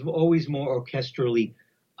stuff is always more orchestrally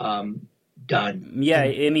done. Yeah,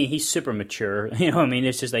 I mean, he's super mature. I mean,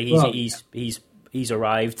 it's just like he's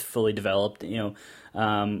arrived fully developed.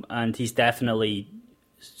 And he's definitely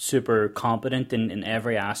super competent in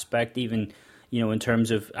every aspect, even. In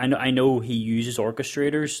terms of, I know he uses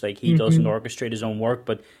orchestrators, like he doesn't orchestrate his own work,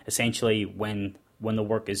 but essentially when the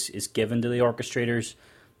work is given to the orchestrators,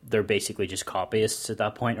 they're basically just copyists at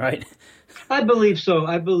that point, right? I believe so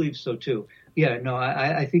too. Yeah, no,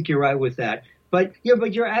 I think you're right with that. But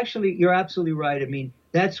you're absolutely right. I mean,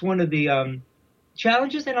 that's one of the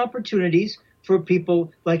challenges and opportunities for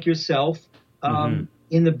people like yourself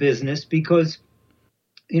in the business, because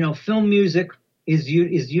film music is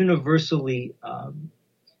universally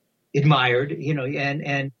admired,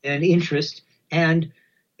 and interest. And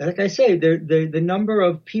like I say, the number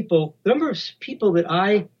of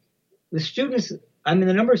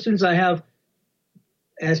students I have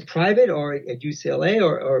as private or at UCLA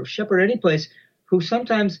or Shepherd, any place, who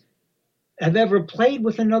sometimes have ever played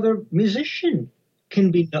with another musician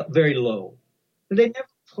can be very low. They never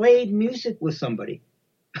played music with somebody.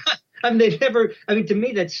 I mean, to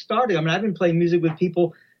me, that's starting. I mean, I've been playing music with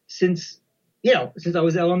people since I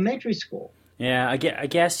was elementary school. Yeah, I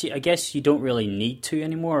guess you don't really need to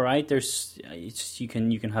anymore, right? You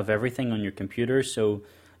can have everything on your computer, so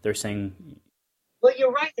they're saying. Well,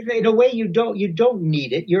 you're right. In a way, you don't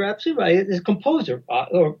need it. You're absolutely right. As a composer,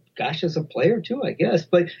 or gosh, as a player too, I guess.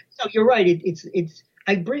 But you're right. It's.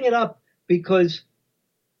 I bring it up because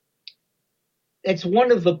it's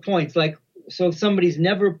one of the points. Like, so if somebody's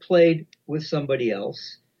never played with somebody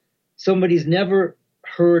else, somebody's never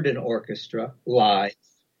heard an orchestra live,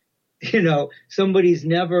 Somebody's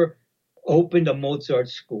never opened a Mozart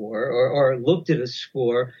score or looked at a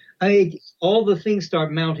score. I mean, all the things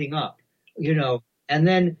start mounting up, and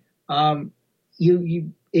then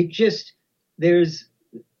it just there's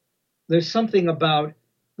something about,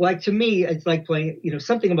 like, to me, it's like playing,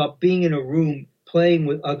 something about being in a room playing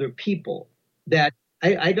with other people that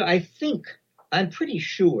I think, I'm pretty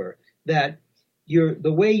sure that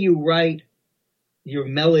the way you write your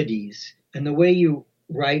melodies and the way you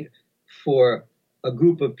write for a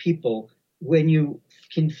group of people, when you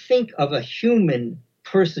can think of a human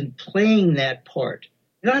person playing that part,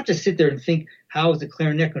 you don't have to sit there and think, how is the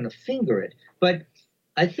clarinet going to finger it? But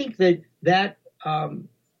I think that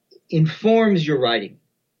informs your writing.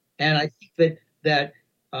 And I think that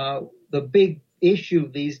the big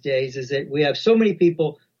issue these days is that we have so many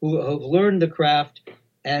people who have learned the craft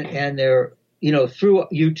and they're, through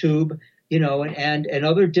YouTube, and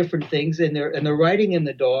other different things, and they're writing in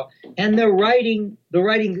the DAW, and the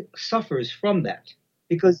writing suffers from that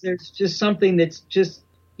because there's just something that's just,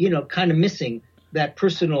 kind of missing, that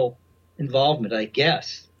personal involvement, I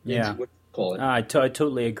guess. Yeah. What you call it. I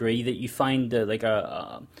totally agree that you find like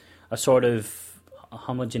a sort of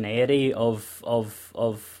homogeneity of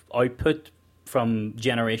output from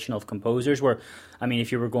generation of composers. Where, I mean,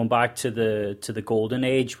 if you were going back to the golden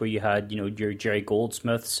age, where you had your Jerry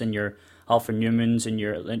Goldsmiths and your Alfred Newmans and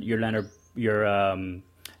your Leonard, your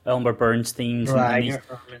Elmer Bernsteins, right, and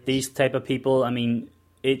these type of people. I mean,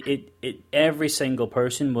 it every single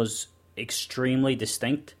person was extremely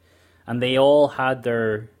distinct, and they all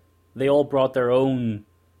brought their own,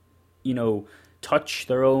 touch,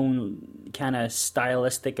 their own kind of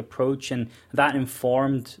stylistic approach, and that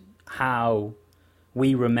informed how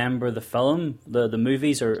we remember the film. The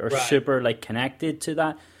movies are right. Super like connected to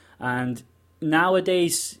that, and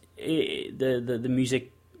nowadays the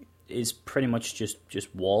music is pretty much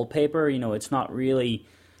just wallpaper. It's not really,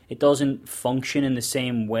 it doesn't function in the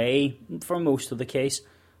same way for most of the case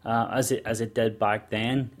as it did back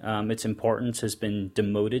then. Its importance has been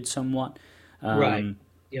demoted somewhat. Right.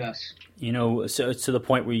 Yes. So it's to the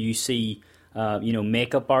point where you see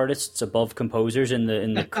makeup artists above composers in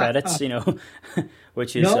the credits.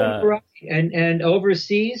 Which is right. And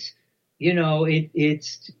overseas,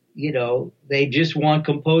 it's they just want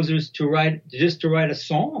composers to write a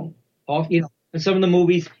song off, and some of the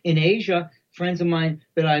movies in Asia, friends of mine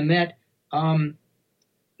that I met,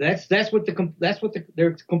 that's what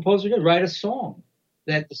their composer did, write a song,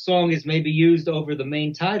 that the song is maybe used over the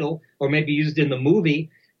main title or maybe used in the movie,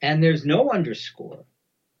 and there's no underscore,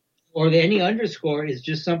 or any underscore is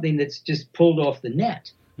just something that's just pulled off the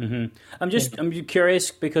net. Mm-hmm. I'm curious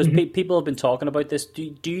because people have been talking about this.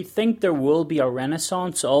 Do you think there will be a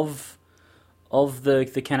renaissance of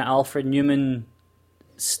the kind of Alfred Newman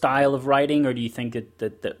style of writing, or do you think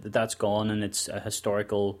that's gone and it's a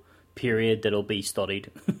historical period that'll be studied?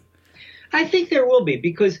 I think there will be,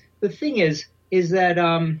 because the thing is that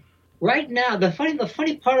right now the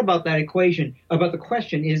funny part about that equation, about the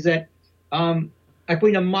question, is that like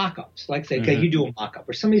when mock-ups, like say, okay, you do a mock-up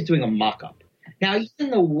or somebody's doing a mock-up. Now,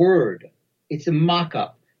 even the word, it's a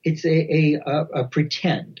mock-up. It's a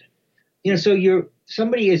pretend. So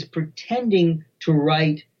somebody is pretending to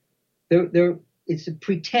write. It's a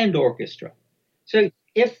pretend orchestra. So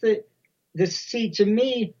if to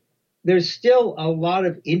me, there's still a lot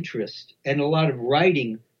of interest and a lot of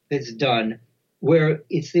writing that's done where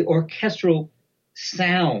it's the orchestral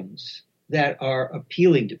sounds that are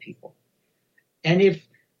appealing to people. And if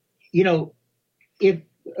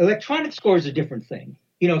electronic score is a different thing.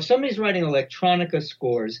 If somebody's writing electronica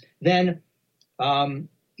scores, then,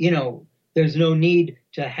 there's no need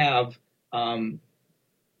to have,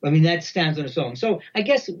 that stands on its own. So I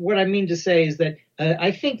guess what I mean to say is that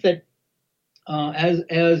I think that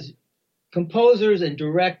as composers and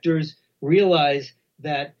directors realize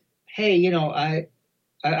that, hey, I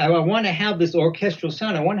want to have this orchestral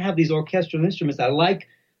sound. I want to have these orchestral instruments. I like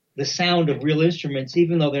the sound of real instruments,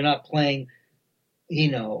 even though they're not playing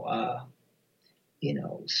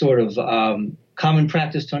sort of common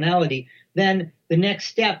practice tonality, then the next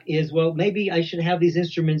step is, well, maybe I should have these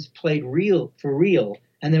instruments played for real.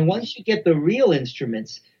 And then once you get the real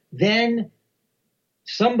instruments, then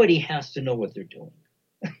somebody has to know what they're doing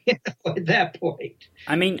at that point.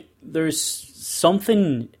 I mean, there's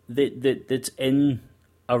something that's in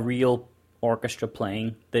a real orchestra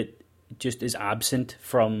playing that just is absent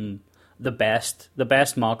from the best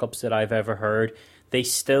mock-ups that I've ever heard. They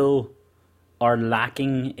still are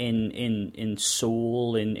lacking in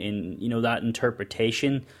soul, in that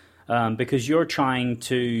interpretation, because you're trying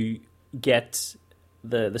to get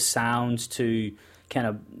the sounds to kind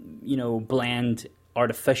of blend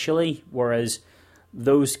artificially, whereas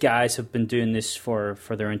those guys have been doing this for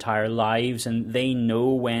their entire lives, and they know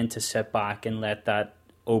when to sit back and let that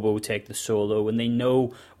oboe take the solo, and they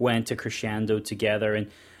know when to crescendo together. And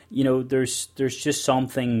there's just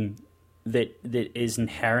something that is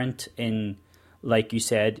inherent in, like you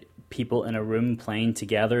said, people in a room playing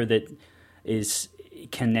together that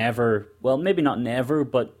can never, well, maybe not never,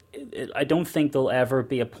 but I don't think there'll ever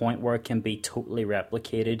be a point where it can be totally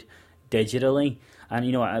replicated digitally. And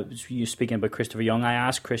you speaking about Christopher Young, I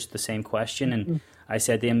asked Chris the same question, and I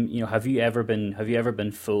said to him, have you ever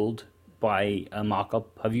been fooled by a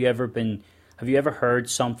mock-up? Have you ever heard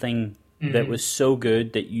something that was so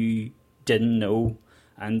good that you didn't know?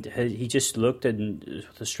 And he just looked and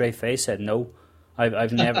with a straight face said, no,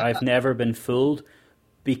 I've never been fooled,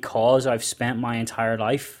 because I've spent my entire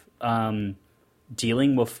life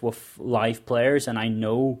dealing with live players, and I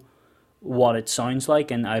know what it sounds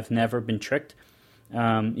like, and I've never been tricked.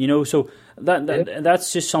 So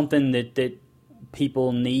that's just something that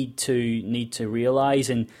people need to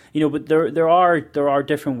realize. And but there are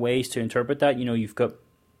different ways to interpret that. You've got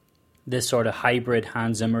this sort of hybrid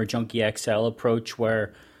Hans Zimmer Junkie XL approach,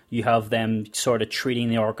 where you have them sort of treating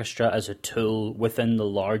the orchestra as a tool within the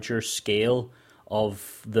larger scale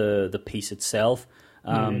of the piece itself.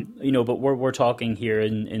 But we're talking here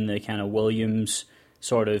in the kind of Williams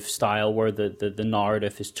sort of style, where the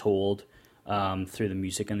narrative is told through the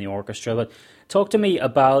music and the orchestra. But talk to me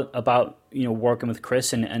about working with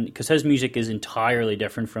Chris, and because his music is entirely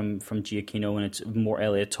different from Giacchino, and it's more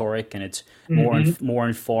aleatoric, and it's more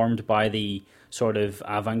informed by the sort of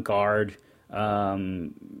avant-garde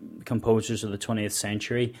composers of the 20th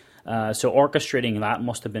century. So orchestrating that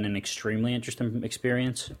must have been an extremely interesting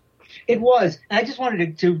experience. It was. I just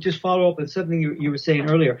wanted to just follow up on something you were saying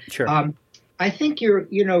earlier. Sure. I think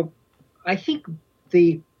I think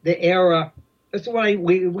the era, that's why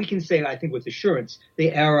we can say, I think with assurance,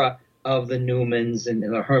 the era of the Newmans and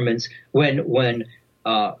the Hermans, when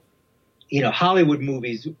Hollywood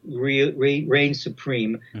movies reigned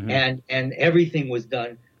supreme, and everything was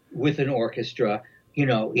done with an orchestra,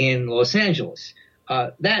 in Los Angeles.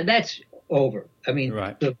 That's over. I mean,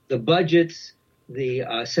 right. the budgets,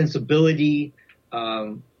 the sensibility,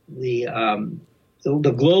 the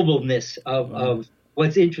globalness of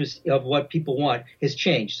what's of what people want has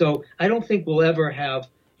changed. So I don't think we'll ever have.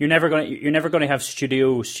 You're never going to have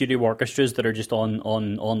studio orchestras that are just on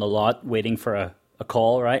the lot waiting for a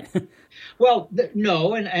call, right? Well,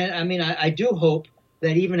 no, and I mean I do hope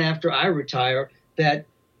that even after I retire, that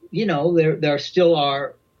there still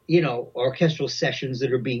are orchestral sessions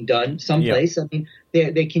that are being done someplace. Yeah. I mean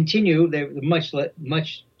they continue. They're much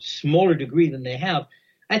smaller degree than they have.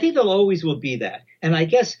 I think there always will be that, and I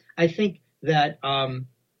think that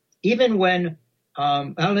even when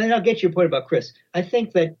and I'll get your point about Chris. I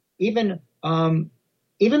think that even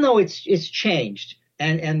though it's changed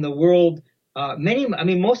and the world,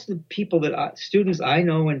 most of the people students I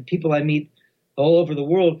know and people I meet all over the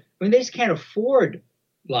world, I mean, they just can't afford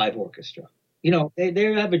live orchestra.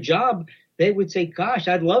 They have a job. They would say, "Gosh,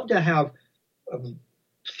 I'd love to have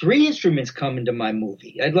 3 instruments come into my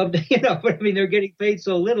movie. I'd love to, but I mean, they're getting paid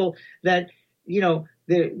so little that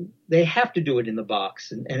they have to do it in the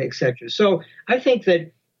box and et cetera." So I think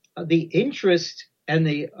that the interest and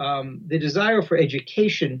the desire for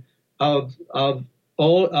education of how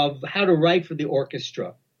to write for the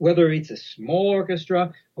orchestra, whether it's a small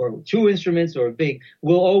orchestra or 2 instruments or a big,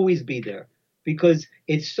 will always be there, because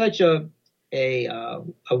it's such a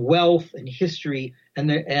wealth and history,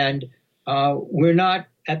 and we're not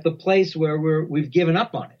at the place where we've given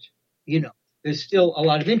up on it. There's still a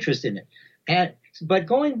lot of interest in it. But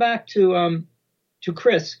going back to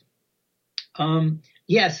Chris,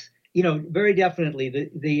 yes, very definitely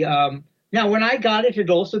now when I got it, it had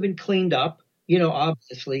also been cleaned up,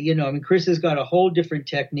 obviously, I mean, Chris has got a whole different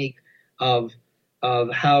technique of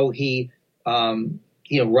how he,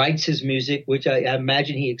 writes his music, which I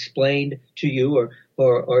imagine he explained to you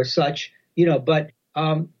or such, but,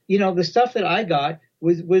 the stuff that I got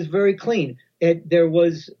was very clean. There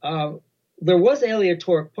was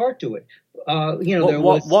aleatoric part to it.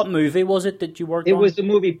 What movie was it that you worked on? It was the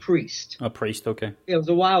movie Priest. Oh, Priest, okay. It was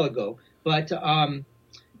a while ago, but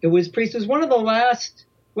it was Priest. It was one of the last.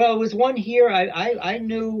 Well, it was one here. I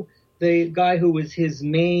knew the guy who was his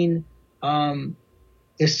main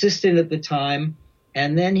assistant at the time,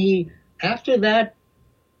 and then after that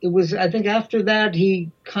he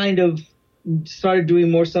kind of started doing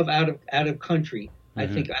more stuff out of country. Mm-hmm. I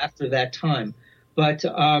think after that time, but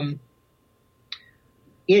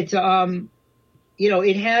it had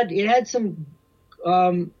some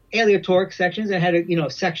aleatoric sections. It had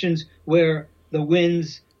sections where the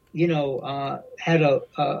winds, had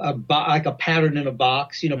like a pattern in a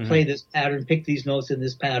box, play this pattern, pick these notes in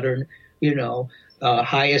this pattern,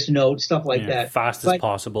 highest note, stuff like that. Fast as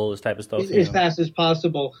possible, this type of stuff. As fast as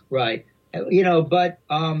possible, right. But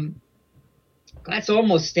that's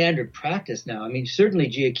almost standard practice now. I mean, certainly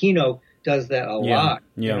Giacchino does that a lot,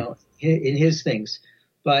 in his things.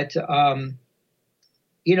 But,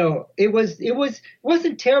 it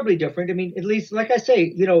wasn't terribly different. I mean, at least, like I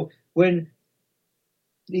say, when,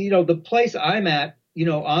 the place I'm at,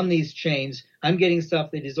 on these chains, I'm getting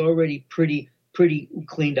stuff that is already pretty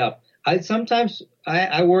cleaned up.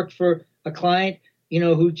 I worked for a client,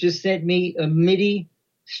 who just sent me a MIDI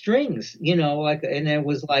strings, and it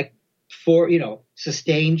was like 4,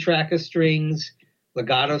 sustained track of strings,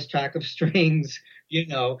 legato track of strings,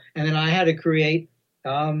 and then I had to create,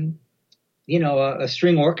 a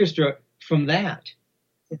string orchestra from that.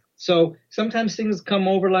 So sometimes things come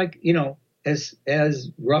over like,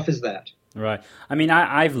 as rough as that. Right. I mean,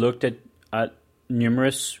 I've looked at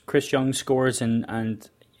numerous Chris Young scores, and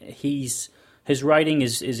his writing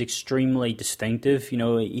is extremely distinctive.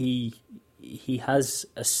 He has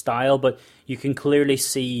a style, but you can clearly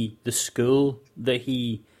see the school that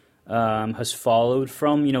he has followed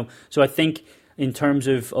from. So I think in terms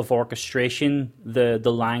of orchestration, the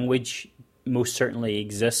language most certainly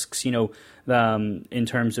exists. In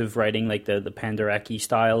terms of writing, like the Penderecki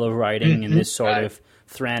style of writing, and this sort of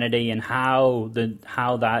threnody, and how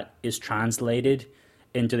that is translated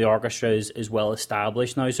into the orchestra is well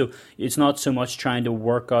established now. So it's not so much trying to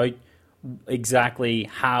work out exactly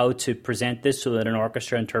how to present this so that an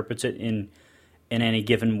orchestra interprets it in any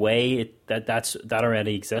given way. That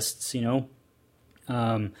already exists,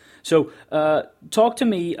 So talk to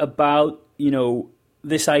me about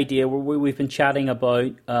this idea where we've been chatting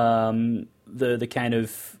about the kind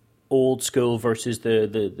of old school versus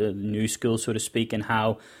the new school, so to speak, and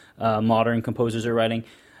how modern composers are writing.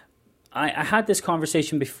 I had this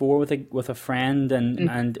conversation before with a friend,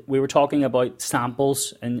 and we were talking about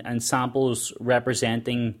samples and samples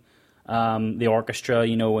representing the orchestra,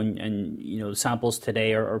 and the samples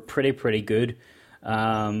today are pretty good,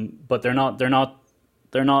 but they're not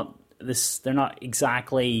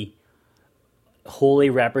exactly wholly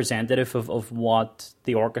representative of what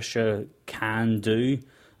the orchestra can do.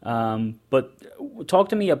 But talk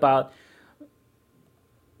to me about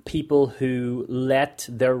people who let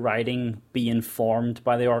their writing be informed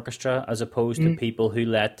by the orchestra as opposed to people who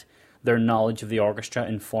let their knowledge of the orchestra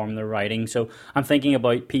inform their writing. So I'm thinking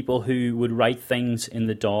about people who would write things in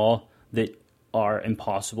the DAW that are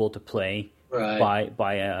impossible to play by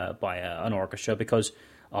an orchestra, because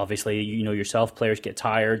obviously, yourself, players get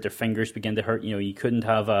tired, their fingers begin to hurt. You couldn't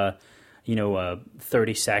have a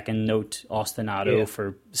 30-second note ostinato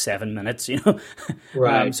for 7 minutes,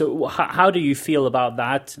 Right. So how do you feel about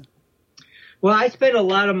that? Well, I spent a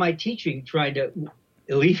lot of my teaching trying to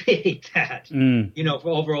alleviate that, for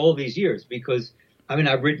over all these years, because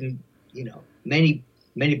I've written, many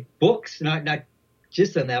books, not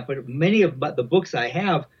just on that, but many of the books I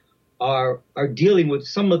have are dealing with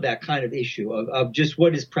some of that kind of issue of just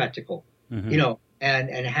what is practical,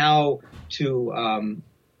 and how to,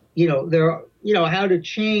 how to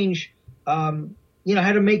change, how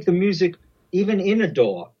to make the music even in a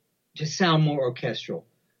DAW to sound more orchestral,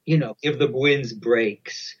 give the winds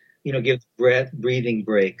breaks, give breathing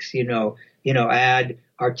breaks, add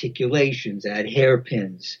articulations, add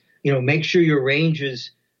hairpins, make sure your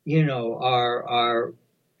ranges, are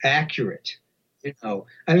accurate. So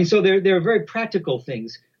there are very practical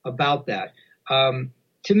things about that.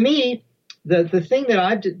 To me, the thing that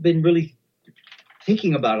I've been really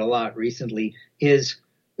thinking about a lot recently is,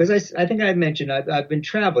 because I think I mentioned, I've been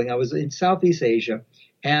traveling. I was in Southeast Asia,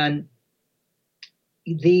 and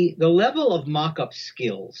the level of mock-up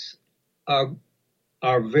skills are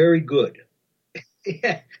very good.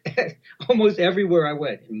 Almost everywhere I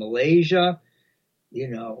went. In Malaysia,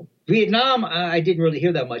 Vietnam, I didn't really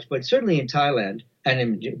hear that much, but certainly in Thailand,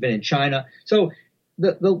 and been in China. So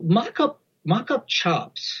the mock-up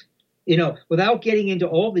chops, without getting into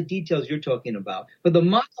all the details you're talking about, but the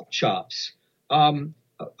mock-up chops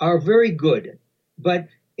are very good. But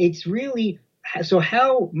it's really, so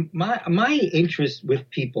how my interest with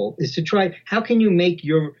people is to try, how can you make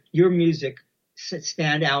your music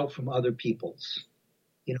stand out from other people's?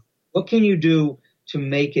 What can you do to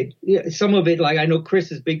make it, some of it, like I know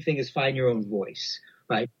Chris's big thing is find your own voice,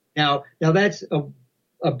 right? Now that's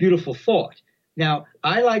a beautiful thought. Now,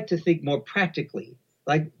 I like to think more practically,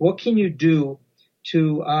 like what can you do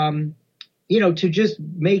to, to just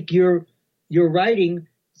make your writing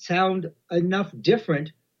sound enough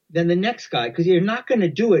different then the next guy, because you're not going to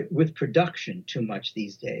do it with production too much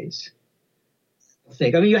these days.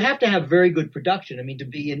 I mean, you have to have very good production. I mean, to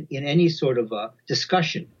be in any sort of a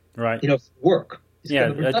discussion, right? Work.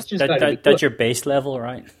 That's your base level,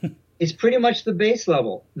 right? It's pretty much the base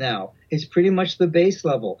level now. It's pretty much the base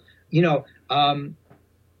level. I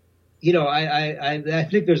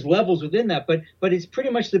think there's levels within that, but it's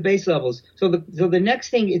pretty much the base levels. So the next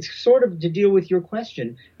thing, it's sort of to deal with your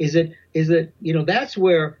question, is that that's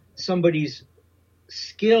where somebody's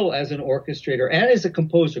skill as an orchestrator and as a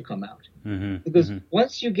composer come out. Mm-hmm, because mm-hmm.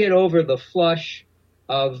 once you get over the flush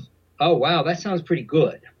of, oh wow, that sounds pretty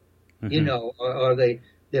good, mm-hmm. or the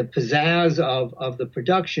pizzazz of the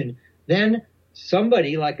production, then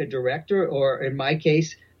somebody like a director, or in my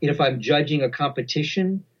case, if I'm judging a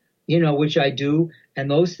competition, which I do,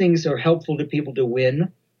 and those things are helpful to people to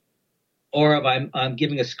win, or if I'm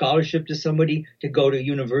giving a scholarship to somebody to go to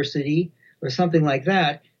university or something like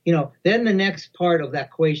that, then the next part of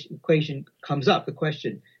that equation comes up. The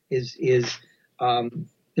question is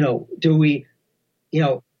do we,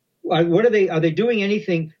 what are they doing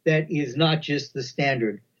anything that is not just the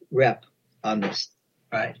standard rep on this,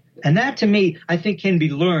 right? And that, to me, I think can be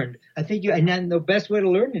learned. I think and then the best way to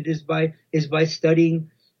learn it is by studying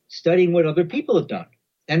what other people have done.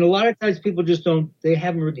 And a lot of times people just they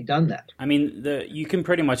haven't really done that. I mean, you can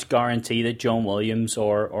pretty much guarantee that John Williams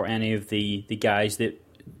or any of the guys that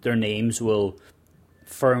their names will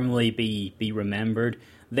firmly be remembered,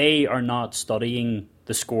 they are not studying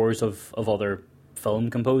the scores of other film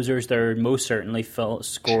composers. They're most certainly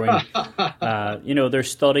scoring, they're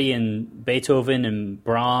studying Beethoven and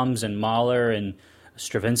Brahms and Mahler and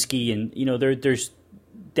Stravinsky, and there's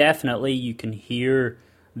definitely, you can hear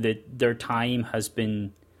that their time has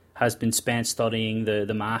been spent studying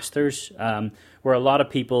the masters. Where a lot of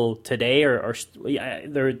people today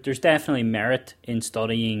there's definitely merit in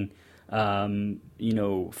studying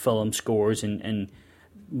film scores and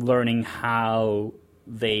learning how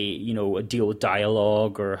they deal with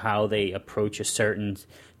dialogue or how they approach a certain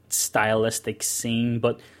stylistic scene.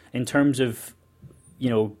 But in terms of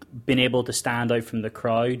being able to stand out from the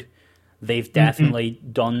crowd, they've definitely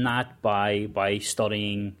done that by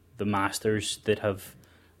studying the masters that have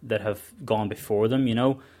gone before them.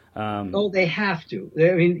 They have to.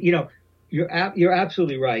 I mean, you're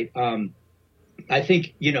absolutely right. I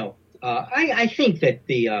think I think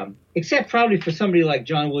that except probably for somebody like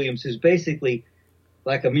John Williams, who's basically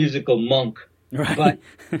like a musical monk, right? But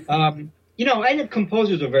I think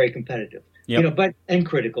composers are very competitive, yep. and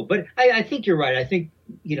critical. But I think you're right. I think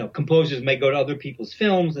composers may go to other people's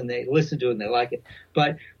films and they listen to it and they like it.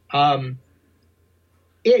 But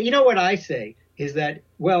what I say is that,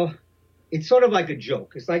 well, it's sort of like a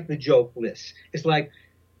joke. It's like the joke list. It's like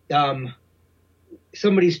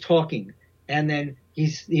somebody's talking and then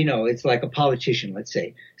it's like a politician, let's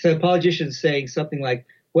say. So the politician's saying something like,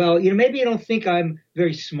 well, maybe you don't think I'm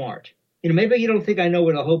very smart. Maybe you don't think I know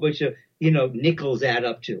what a whole bunch of, nickels add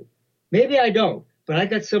up to. Maybe I don't, but I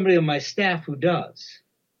got somebody on my staff who does.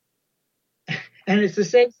 And it's the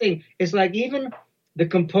same thing. It's like even the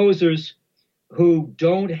composers who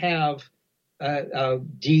don't have a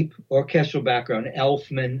deep orchestral background,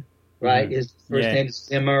 Elfman, right? Mm-hmm. His first name is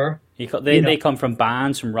Zimmer. They come from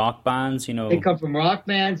bands, from rock bands, They come from rock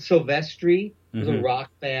bands. Silvestri was a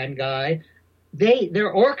rock band guy.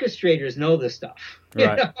 Their orchestrators know this stuff.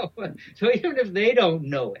 Right. So even if they don't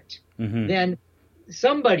know it, then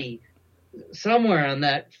somebody somewhere on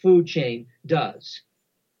that food chain does.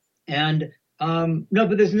 And no,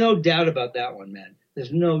 but there's no doubt about that one, man.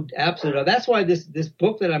 There's no absolute doubt. That's why this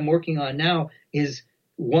book that I'm working on now is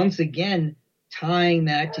once again tying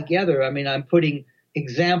that together. I mean, I'm putting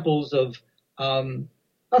examples of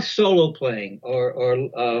a solo playing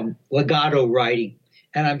or legato writing,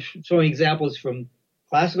 and I'm showing examples from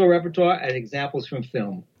classical repertoire and examples from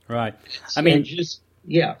film. Right. I mean,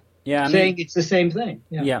 yeah. Saying it's the same thing.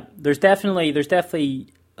 Yeah. There's definitely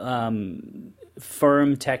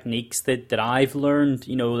firm techniques that I've learned,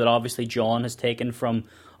 that obviously John has taken from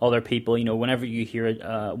other people. Whenever you hear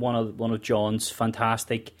one of John's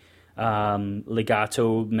fantastic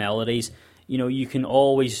legato melodies, you can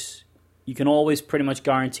always pretty much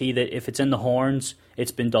guarantee that if it's in the horns,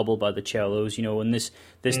 it's been doubled by the cellos. And this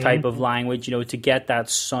type of language, to get that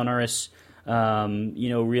sonorous,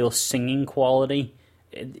 real singing quality,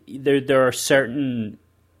 there are certain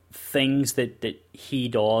things that he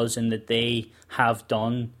does and that they have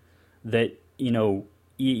done that,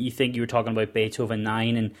 you think you were talking about Beethoven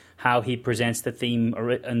 9 and how he presents the theme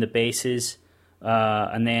and the basses,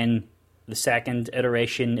 and then the second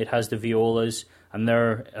iteration, it has the violas and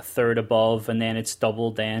they're a third above and then it's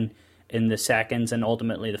doubled then. in the seconds and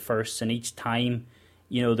ultimately the firsts, and each time,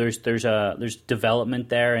 you know, there's development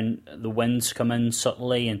there, and the winds come in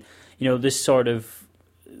subtly, and you know, this sort of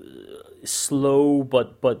slow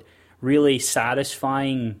but really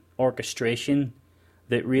satisfying orchestration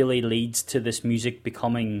that really leads to this music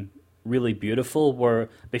becoming really beautiful, where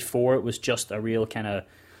before it was just a real kind of,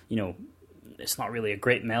 you know, it's not really a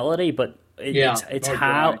great melody, but it's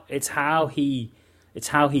how he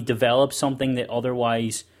develops something that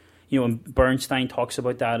otherwise, you know, and Bernstein talks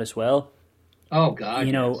about that as well. Oh God,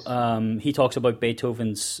 you know, yes. He talks about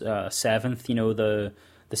Beethoven's seventh, you know, the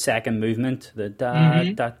second movement, the da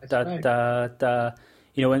da da right. da da,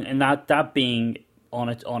 you know, and that being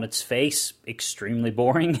on its face extremely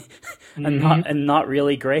boring and not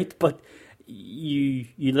really great, but you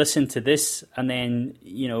listen to this and then,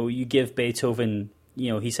 you know, you give Beethoven,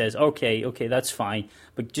 you know, he says, okay, that's fine,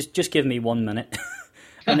 but just give me 1 minute.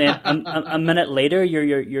 And then a minute later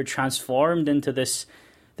you're transformed into this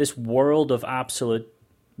world of absolute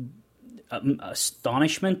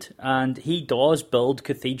astonishment. And he does build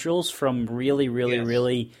cathedrals from really Yes.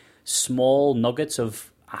 really small nuggets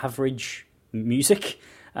of average music,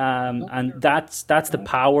 and that's the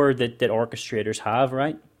power that orchestrators have,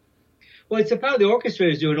 right? Well, it's the power the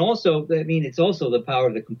orchestrators do, and also, I mean, it's also the power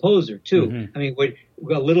of the composer too. Mm-hmm. I mean,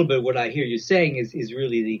 a little bit what I hear you saying is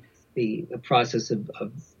really the process of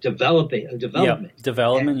development.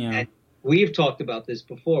 Development. And we've talked about this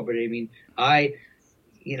before, but I mean,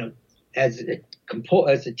 you know, as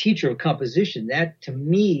a teacher of composition, that to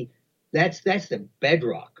me, that's the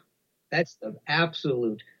bedrock. That's the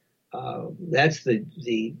absolute. That's the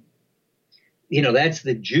you know, that's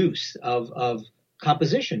the juice of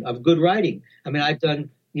composition, of good writing. I mean, I've done,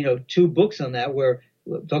 you know, 2 books on that where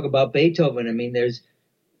we'll talk about Beethoven. I mean,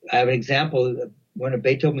 I have an example of one of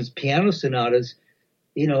Beethoven's piano sonatas.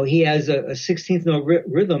 You know, he has a 16th note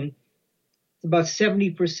rhythm. It's about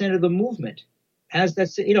 70% of the movement.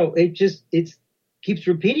 That's, you know, it keeps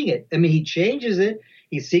repeating it. I mean, he changes it,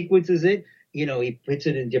 he sequences it, you know, he puts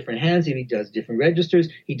it in different hands, he does different registers,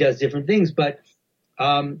 he does different things, but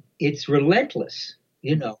it's relentless,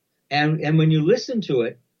 you know. And when you listen to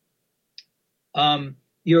it,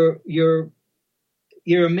 you're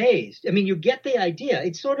amazed. I mean, you get the idea.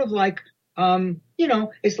 It's sort of like, you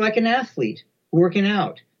know, it's like an athlete working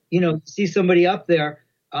out. You know, you see somebody up there,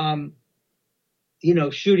 you know,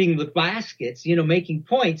 shooting the baskets, you know, making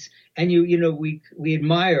points, and you know, we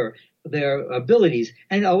admire their abilities.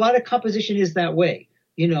 And a lot of composition is that way.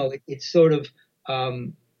 You know, it's sort of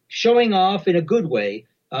showing off in a good way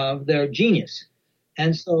their genius.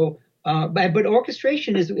 And so, but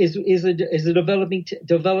orchestration is a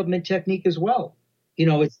development technique as well. You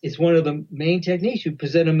know, it's one of the main techniques. You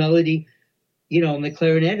present a melody, you know, in the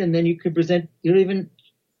clarinet, and then you could present, you know, even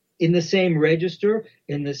in the same register,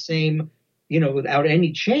 in the same, you know, without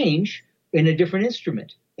any change in a different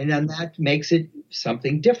instrument. And then that makes it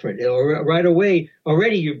something different. Or right away,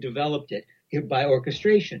 already you've developed it by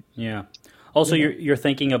orchestration. Yeah. Also, you're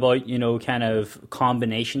thinking about, you know, kind of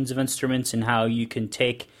combinations of instruments and how you can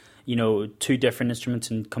take, you know, 2 different instruments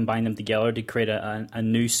and combine them together to create a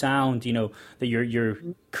new sound. You know, that you're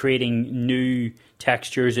creating new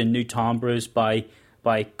textures and new timbres by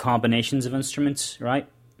combinations of instruments, right?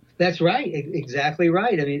 That's right, exactly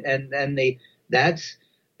right. I mean, and that's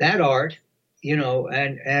that art, you know.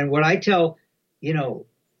 And what I tell, you know,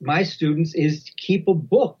 my students is to keep a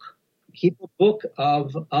book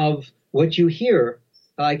of what you hear.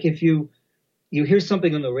 Like if you hear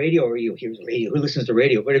something on the radio, or you hear the radio, who listens to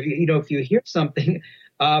radio? But if you hear something,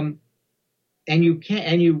 and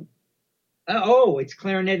it's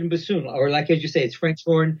clarinet and bassoon, or like as you say, it's French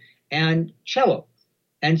horn and cello,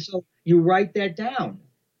 and so you write that down,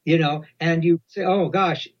 you know, and you say, oh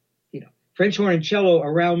gosh, you know, French horn and cello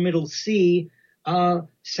around middle C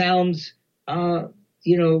sounds,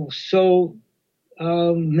 you know, so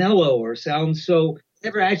mellow, or sounds so,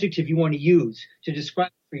 whatever adjective you want to use to describe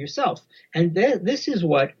it for yourself. And this is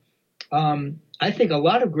what I think a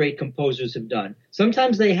lot of great composers have done.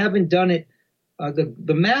 Sometimes they haven't done it.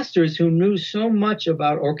 The masters who knew so much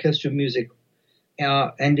about orchestral music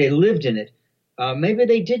and they lived in it, maybe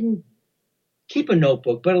they didn't keep a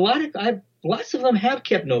notebook, but lots of them have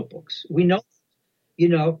kept notebooks. We know, you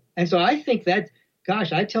know, and so I think that,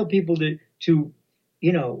 gosh, I tell people to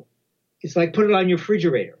you know, it's like put it on your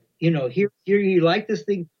refrigerator. You know, here you like this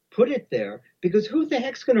thing, put it there, because who the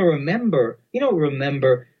heck's going to remember? You don't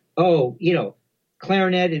remember, oh, you know,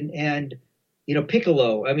 clarinet and you know,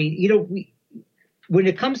 piccolo. I mean, you know, when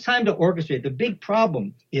it comes time to orchestrate, the big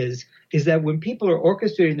problem is that when people are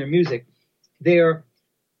orchestrating their music, they're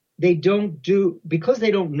they don't do, because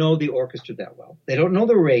they don't know the orchestra that well. They don't know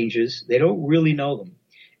the ranges. They don't really know them.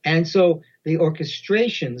 And so the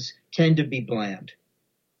orchestrations tend to be bland.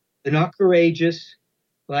 They're not courageous,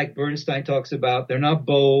 like Bernstein talks about. They're not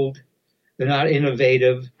bold. They're not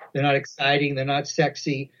innovative. They're not exciting. They're not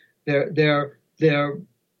sexy. They're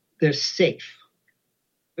safe.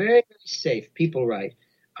 Very, very safe. People write,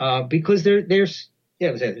 because they're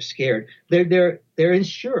scared. They're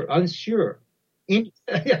unsure.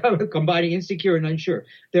 Combining insecure and unsure.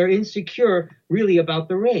 They're insecure really about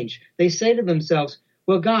the range. They say to themselves,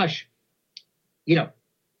 well, gosh,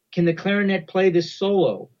 can the clarinet play this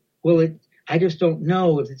solo? Well, I just don't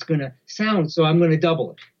know if it's going to sound, so I'm going to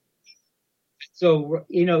double it. So,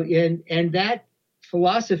 and that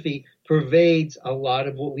philosophy pervades a lot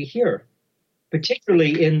of what we hear,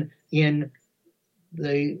 particularly in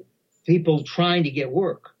the people trying to get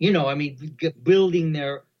work, building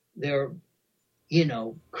their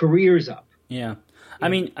careers up. Yeah. I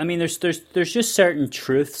mean, there's just certain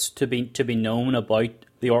truths to be known about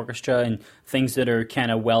the orchestra and things that are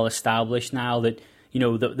kind of well established now, that,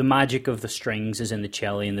 the magic of the strings is in the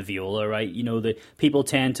cello and the viola, right? The people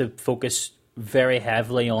tend to focus very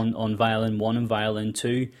heavily on violin 1 and violin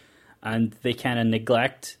 2, and they kind of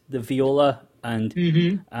neglect the viola, and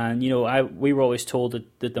we were always told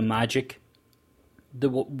that the magic,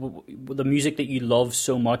 the music that you love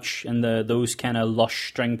so much, and those kind of lush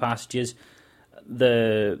string passages,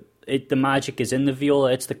 the magic is in the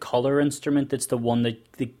viola. It's the color instrument. It's the one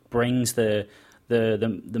that brings the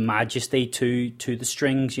majesty to the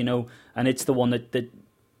strings, and it's the one that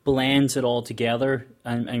blends it all together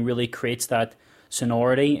and really creates that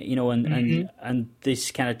sonority, and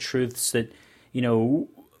these kind of truths that,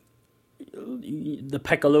 the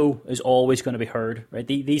piccolo is always going to be heard, right?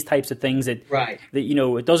 These types of things that, right. That,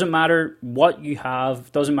 it doesn't matter what you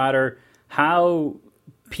have, doesn't matter how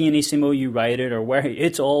pianissimo you write it or where,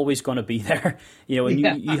 it's always going to be there, and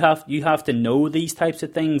you have to know these types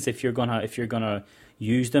of things if you're gonna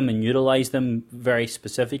use them and utilize them very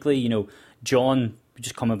specifically. John,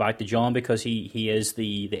 just coming back to John, because he is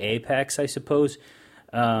the apex, I suppose.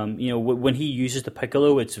 When he uses the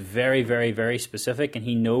piccolo, it's very, very, very specific, and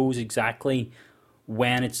he knows exactly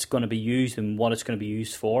when it's going to be used and what it's going to be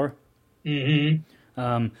used for.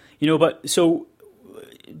 Mm-hmm. But so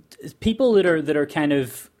people that are kind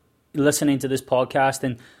of listening to this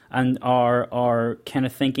podcast and are kind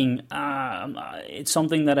of thinking, it's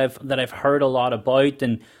something that I've heard a lot about,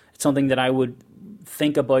 and it's something that I would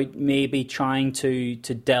think about maybe trying to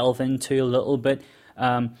delve into a little bit.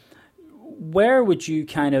 Where would you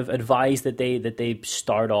kind of advise that they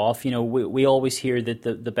start off? We always hear that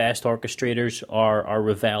the best orchestrators are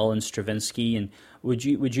Ravel and Stravinsky, and would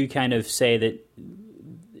you kind of say that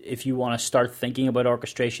if you want to start thinking about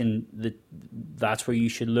orchestration, that's where you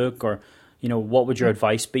should look, or what would your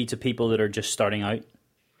advice be to people that are just starting out?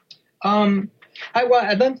 I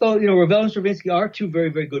think though, Ravel and Stravinsky are two very,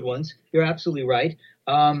 very good ones. You're absolutely right.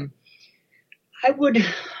 I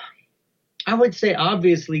would say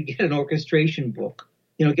obviously get an orchestration book,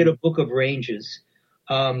 get a book of ranges.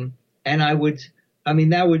 And I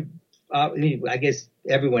guess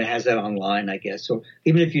everyone has that online, I guess. So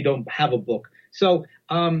even if you don't have a book. So,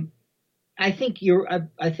 I think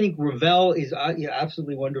Ravel is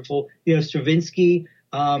absolutely wonderful. Stravinsky,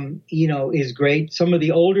 is great. Some of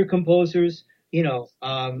the older composers,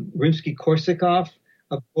 Rimsky-Korsakov,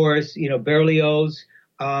 of course, Berlioz,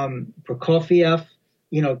 Prokofiev,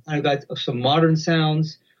 kind of got some modern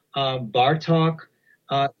sounds. Bartok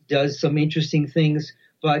does some interesting things,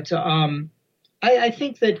 but I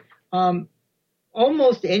think that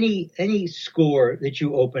almost any score that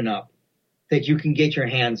you open up that you can get your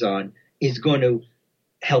hands on is going to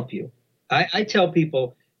help you. I tell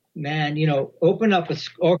people, man, open up an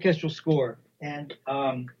orchestral score, and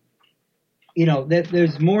that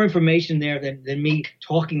there's more information there than me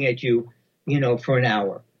talking at you, for an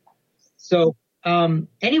hour. So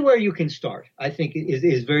anywhere you can start, I think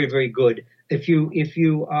is very, very good. If you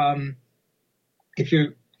have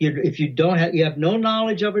no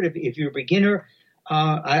knowledge of it, if you're a beginner,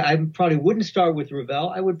 I probably wouldn't start with Ravel.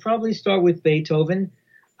 I would probably start with Beethoven.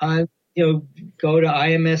 Go to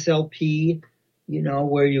IMSLP,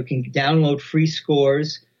 where you can download free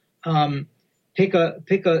scores. Pick a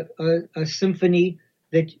symphony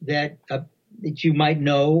that you might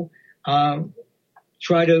know.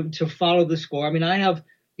 Try to follow the score. I mean, I have,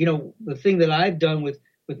 the thing that I've done with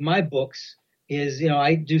my books is,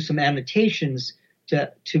 I do some annotations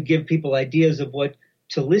to give people ideas of what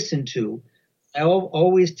to listen to. I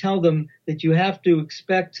always tell them that you have to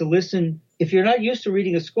expect to listen. If you're not used to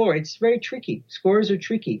reading a score, it's very tricky. Scores are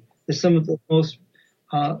tricky. They're some of the most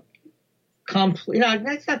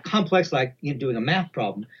that's not complex like doing a math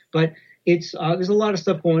problem, but it's there's a lot of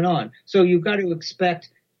stuff going on. So you've got to expect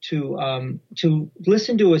to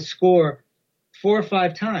listen to a score 4 or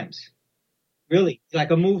 5 times. Really,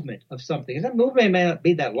 like a movement of something. That movement may not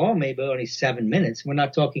be that long, maybe only 7 minutes. We're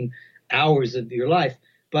not talking hours of your life,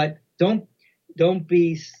 but don't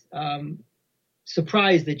be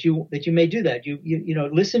surprised that you may do that. You know,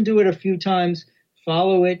 listen to it a few times,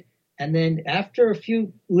 follow it, and then after a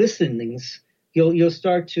few listenings, you'll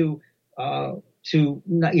start to you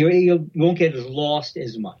won't get as lost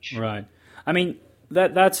as much. Right. I mean,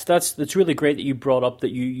 that's really great that you brought up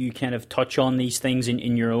that you kind of touch on these things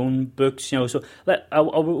in your own books. You know, so I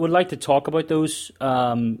would like to talk about those.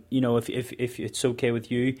 You know, if it's okay with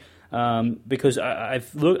you, because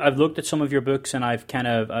I've looked at some of your books and I've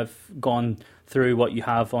gone through what you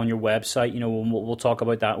have on your website. You know, we'll talk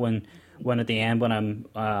about that when at the end when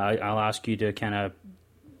I'll ask you to kind of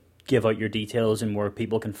give out your details and where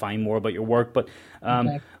people can find more about your work. But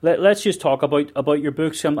Okay. let's just talk about your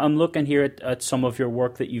books. I'm looking here at some of your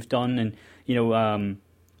work that you've done, and you know,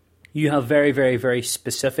 you have very, very, very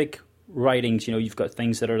specific writings. You know, you've got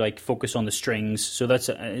things that are like focus on the strings. So that's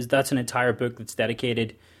an entire book that's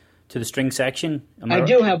dedicated to the string section. I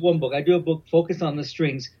do have one book. I do a book focused on the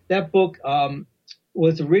strings. That book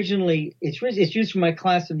was originally it's used for my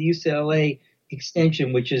class in the UCLA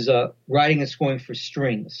extension, which is writing and scoring for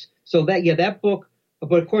strings. So that book,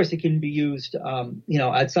 but of course it can be used, you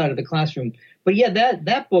know, outside of the classroom. But yeah,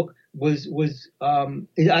 that book was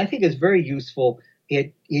I think is very useful.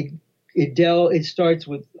 It starts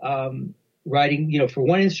with writing, you know, for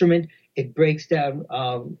one instrument. It breaks down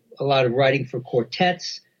a lot of writing for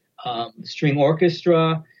quartets, string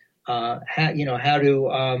orchestra, how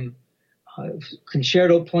to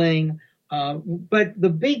concerto playing. But the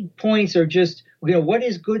big points are just, you know, what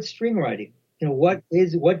is good string writing? You know, what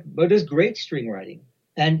is great string writing?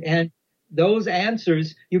 And those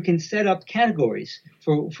answers, you can set up categories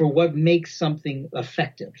for what makes something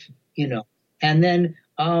effective, you know. And then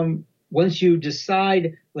once you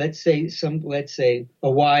decide, let's say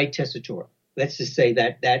a wide tessitura, let's just say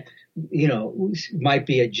that you know might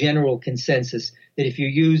be a general consensus that if you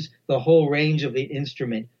use the whole range of the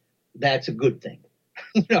instrument, that's a good thing.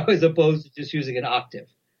 You know, as opposed to just using an octave.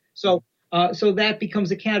 So that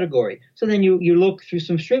becomes a category. So then you look through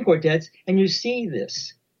some string quartets and you see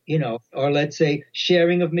this, you know, or let's say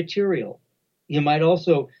sharing of material. You might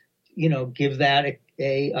also, you know, give that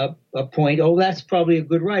a point. Oh, that's probably a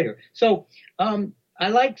good writer. So I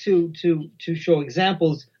like to show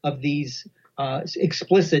examples of these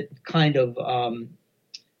explicit kind of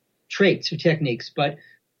traits or techniques. But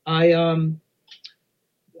I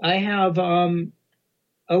have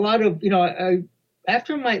a lot of, you know,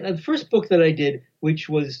 after the first book that I did, which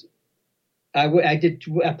was, I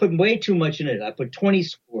put way too much in it. I put 20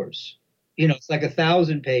 scores, you know, it's like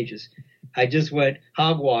 1,000 pages. I just went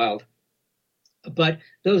hog wild. But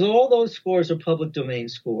all those scores are public domain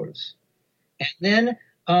scores. And then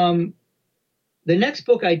the next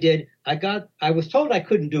book I did, I was told I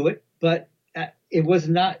couldn't do it, but that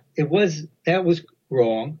was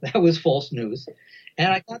wrong. That was false news.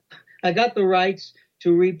 And I got the rights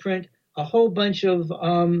to reprint a whole bunch of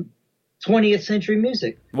 20th century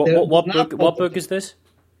music. What book is this?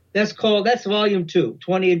 That's volume 2,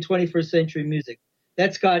 20 and 21st century music.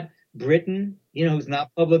 That's got Britten, you know, who's not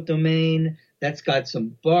public domain. That's got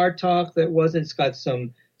some Bartok that wasn't. It's got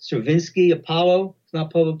some Stravinsky, Apollo, it's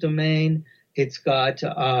not public domain. It's got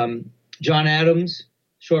John Adams,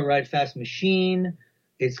 Short Ride Fast Machine.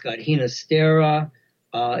 It's got Hina Stara.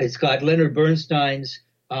 It's got Leonard Bernstein's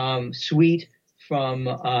suite from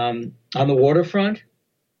On the Waterfront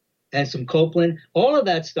and some Copland. All of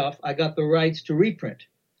that stuff, I got the rights to reprint.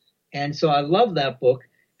 And so I love that book.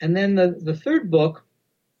 And then the third book,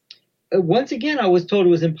 once again, I was told it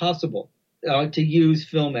was impossible to use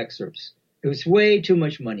film excerpts. It was way too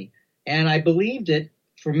much money. And I believed it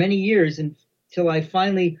for many years until I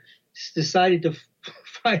finally decided to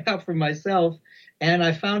find out for myself. And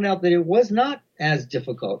I found out that it was not as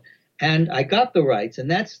difficult. And I got the rights. And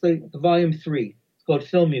that's the volume 3. It's called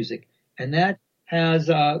Film Music. And that has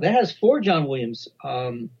 4 John Williams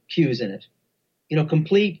cues in it. You know,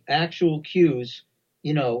 complete actual cues,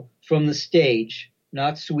 you know, from the stage,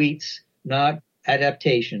 not suites, not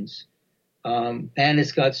adaptations. And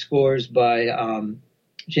it's got scores by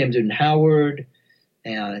James Newton Howard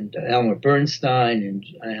and Elmer Bernstein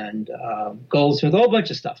and Goldsmith, a whole bunch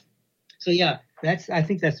of stuff. So yeah, I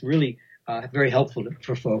think that's really very helpful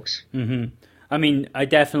for folks. Mm-hmm. I mean, I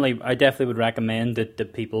definitely would recommend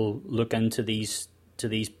that people look into these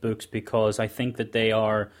books, because I think that they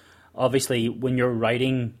are obviously when you're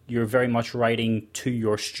writing, you're very much writing to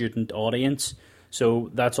your student audience. So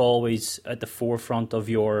that's always at the forefront of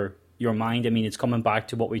your mind. I mean, it's coming back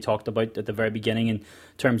to what we talked about at the very beginning in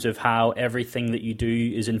terms of how everything that you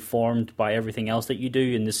do is informed by everything else that you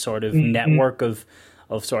do in this sort of network of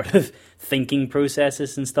sort of thinking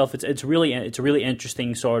processes and stuff. It's a really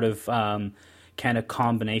interesting sort of kind of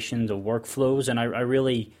combinations of workflows, and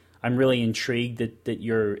I'm really intrigued that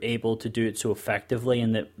you're able to do it so effectively,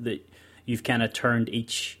 and that you've kind of turned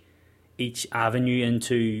each avenue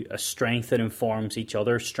into a strength that informs each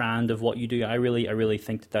other strand of what you do. I really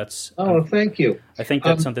think that's. Oh, thank you. I think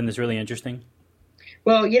that's something that's really interesting.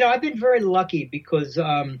 Well, I've been very lucky because,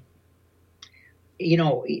 I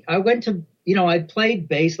went to, I played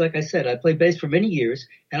bass. Like I said, I played bass for many years,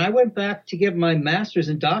 and I went back to get my master's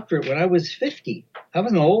and doctorate when I was 50. I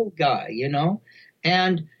was an old guy,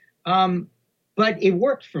 and, but it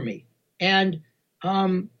worked for me. And,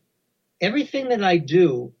 everything that I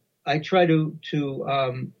do, I try to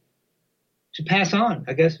pass on,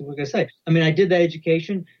 I guess we're going to say. I mean, I did that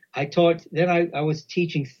education. I taught, then I was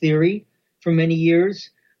teaching theory for many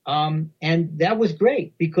years. And that was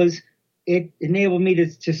great because it enabled me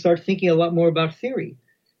to start thinking a lot more about theory.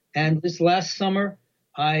 And this last summer,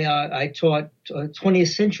 I taught a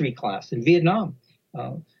 20th century class in Vietnam,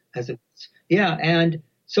 as it was. Yeah. And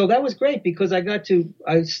so that was great because I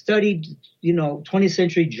studied, 20th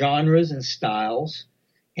century genres and styles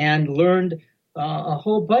and learned a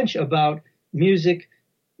whole bunch about music,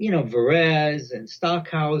 Varese and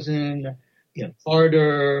Stockhausen,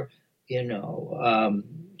 Carter,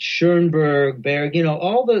 Schoenberg, Berg,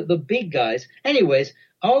 all the big guys. Anyways,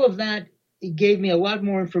 all of that gave me a lot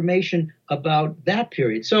more information about that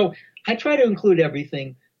period. So I try to include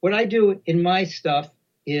everything. What I do in my stuff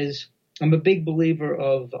is I'm a big believer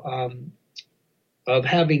of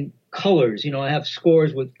having colors. I have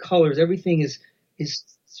scores with colors. Everything is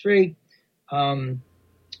straight. Try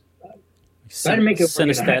to make it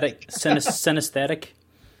synesthetic.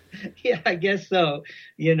 Yeah, I guess so.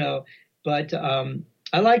 But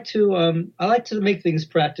I like to make things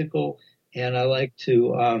practical, and I like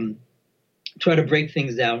to try to break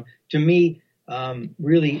things down. To me,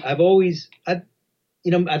 really,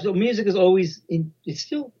 music is always it's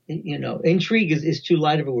still, intrigue is too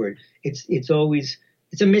light of a word. It's always,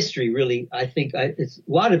 it's a mystery, really. I think it's a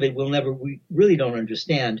lot of it we really don't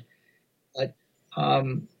understand. But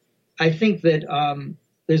I think that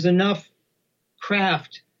there's enough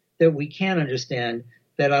craft that we can understand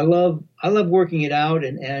that I love working it out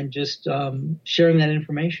and just sharing that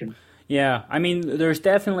information. Yeah, I mean, there's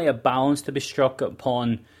definitely a balance to be struck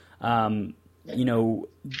upon,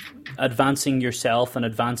 advancing yourself and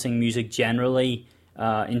advancing music generally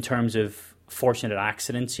in terms of fortunate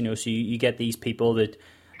accidents. So you get these people that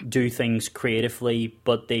do things creatively,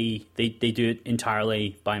 but they do it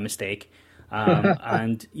entirely by mistake.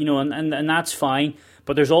 And that's fine.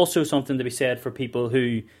 But there's also something to be said for people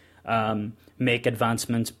who make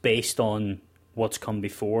advancements based on what's come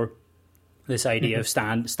before. This idea of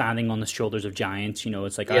standing on the shoulders of giants.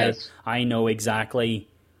 It's like, yes. I know exactly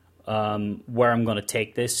where I'm going to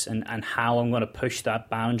take this and how I'm going to push that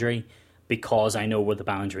boundary because I know where the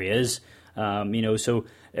boundary is. So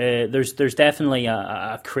there's definitely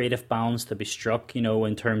a creative balance to be struck,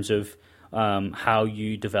 in terms of how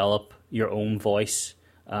you develop your own voice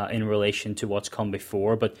in relation to what's come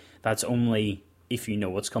before. But that's only if you know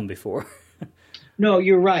what's come before. No,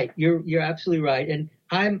 you're right. You're absolutely right. And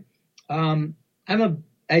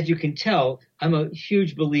as you can tell, I'm a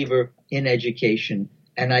huge believer in education.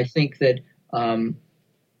 And I think that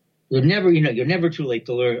you're never too late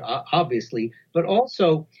to learn, obviously, but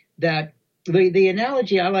also that the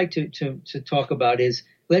analogy I like to talk about is,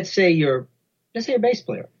 let's say you're a bass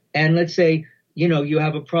player, and let's say, you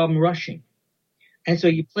have a problem rushing. And so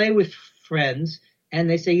you play with friends and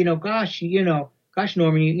they say, gosh,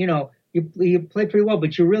 Norman, you play pretty well,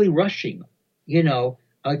 but you're really rushing,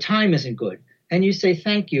 time isn't good. And you say,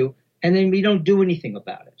 thank you. And then we don't do anything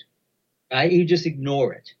about it. Right? You just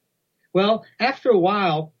ignore it. Well, after a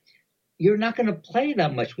while, you're not going to play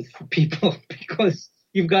that much with people because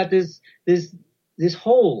you've got this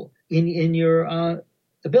hole in your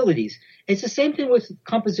abilities. It's the same thing with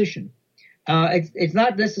composition. It's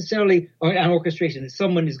not necessarily an orchestration that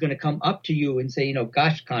someone is going to come up to you and say,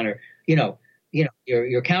 gosh, Connor,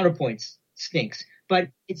 your counterpoint stinks. But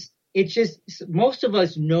it's just most of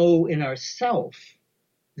us know in ourselves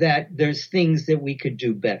that there's things that we could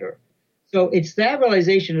do better. So it's that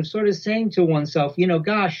realization of sort of saying to oneself,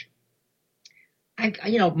 gosh,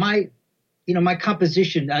 my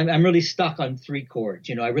composition, I'm really stuck on 3 chords.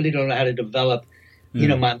 I really don't know how to develop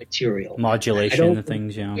my material. Modulation and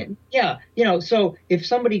things, Yeah. So if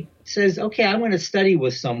somebody says, okay, I'm going to study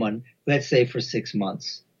with someone, let's say for 6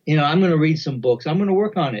 months, I'm going to read some books, I'm going to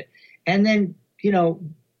work on it. And then,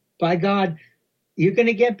 by God, you're going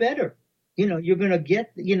to get better. You're going to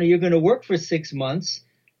you're going to work for 6 months,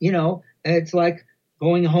 it's like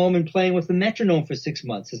going home and playing with the metronome for 6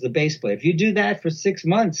 months as the bass player. If you do that for 6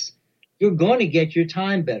 months, you're going to get your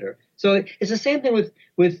time better. So it's the same thing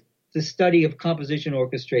with the study of composition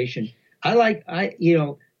orchestration.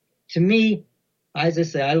 To me, as I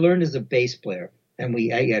say, I learned as a bass player, and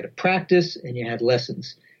I had to practice and you had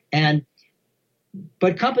lessons.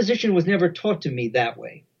 But composition was never taught to me that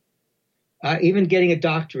way. Even getting a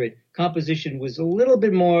doctorate, composition was a little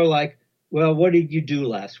bit more like, well, what did you do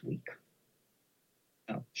last week?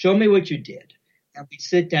 Show me what you did. And we'd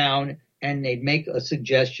sit down and they'd make a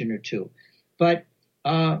suggestion or two. But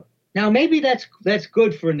now maybe that's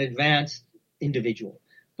good for an advanced individual.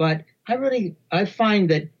 But I find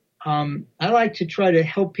that I like to try to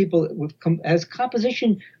help people as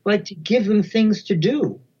composition, like to give them things to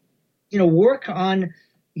do. Work on,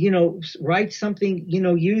 write something,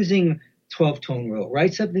 using 12-tone roll,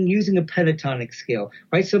 write something using a pentatonic scale,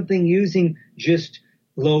 write something using just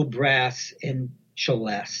low brass and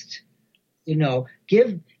celeste,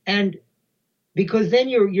 because then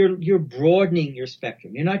you're broadening your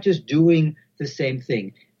spectrum. You're not just doing the same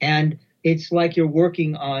thing. And it's like you're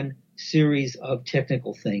working on series of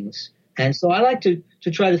technical things. And so I like to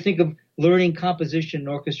try to think of learning composition and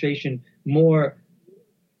orchestration more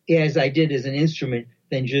as I did as an instrument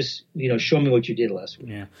than just, show me what you did last week.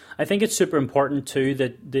 Yeah. I think it's super important too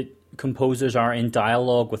that composers are in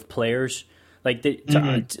dialogue with players. Like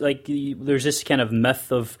there's this kind of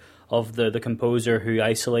myth of the composer who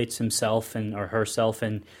isolates himself or herself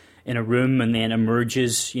in a room and then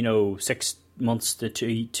emerges, 6 months to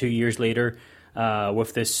 2 years later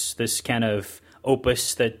with this kind of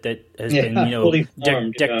opus that has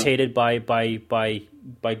been dictated by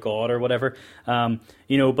God or whatever.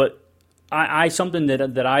 But I something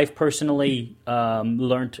that I've personally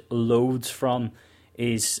learnt loads from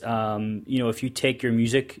is if you take your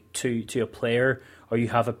music to a player or you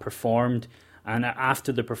have it performed, and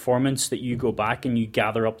after the performance that you go back and you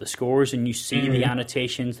gather up the scores and you see the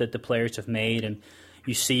annotations that the players have made, and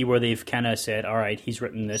you see where they've kind of said, all right, he's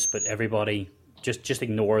written this, but everybody just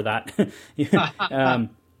ignore that. You know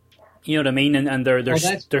what I mean? And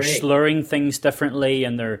they're slurring things differently,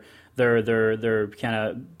 and they're kind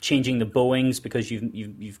of changing the bowings because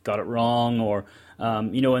you've got it wrong, or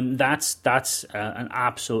and that's an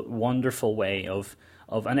absolute wonderful way of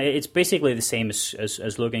and it's basically the same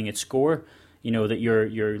as looking at score. That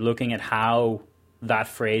you're looking at how that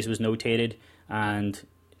phrase was notated, and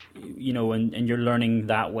and you're learning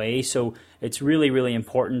that way. So it's really, really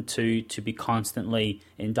important to be constantly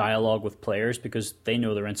in dialogue with players because they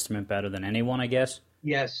know their instrument better than anyone, I guess.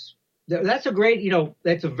 Yes. That's a very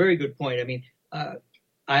good point. I mean,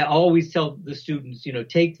 I always tell the students,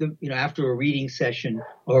 take the, after a reading session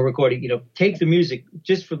or recording, take the music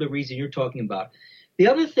just for the reason you're talking about. The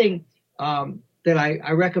other thing that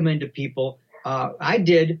I recommend to people, I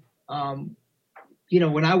did,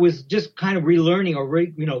 when I was just kind of relearning or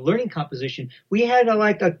learning composition, we had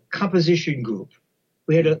a composition group.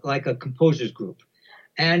 We had a composers group,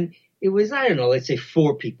 and it was, I don't know, let's say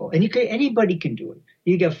 4 people, and anybody can do it.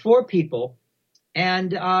 You get 4 people,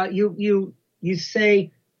 and you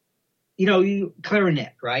say, you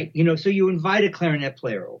clarinet, right? So you invite a clarinet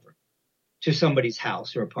player over to somebody's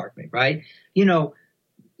house or apartment, right? You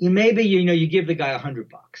give the guy $100,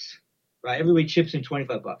 right? Everybody chips in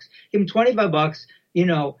 $25. Give him $25.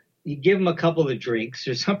 You give him a couple of drinks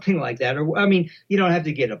or something like that. Or, I mean, you don't have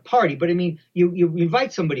to get a party, but I mean, you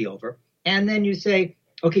invite somebody over, and then you say,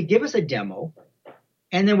 okay, give us a demo,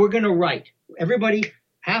 and then we're going to write. Everybody,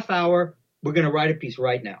 half hour, we're going to write a piece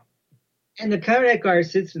right now. And the clarinet guy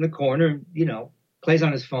sits in the corner, plays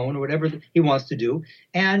on his phone or whatever he wants to do,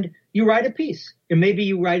 and you write a piece. And maybe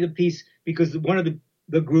you write a piece because one of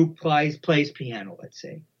the group plays piano, let's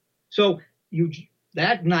say. So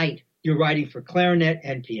that night, you're writing for clarinet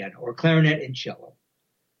and piano, or clarinet and cello.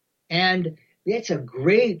 And it's a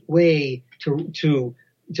great way to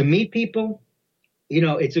meet people.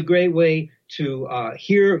 It's a great way to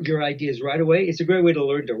hear your ideas right away. It's a great way to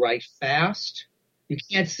learn to write fast. You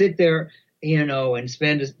can't sit there, and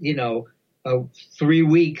spend, 3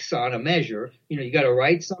 weeks on a measure. You got to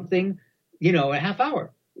write something, a half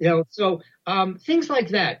hour. So things like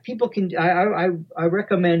that. People can. I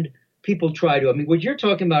recommend people try to. I mean, what you're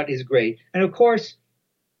talking about is great, and of course,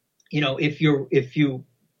 if you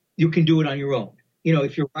can do it on your own.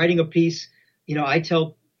 If you're writing a piece, I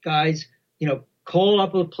tell guys, call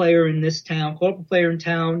up a player in this town, call up a player in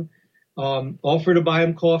town, offer to buy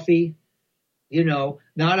him coffee.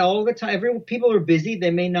 Not all the time. People are busy.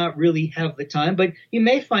 They may not really have the time, but you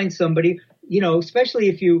may find somebody, especially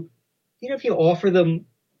if if you offer them,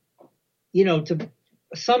 to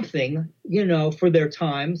something, for their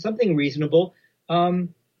time, something reasonable.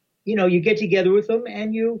 You get together with them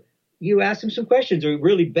and you ask them some questions, or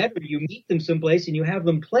really better, you meet them someplace and you have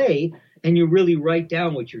them play and you really write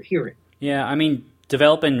down what you're hearing. Yeah, I mean,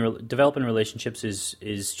 developing relationships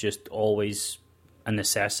is just always a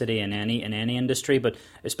necessity in any industry, but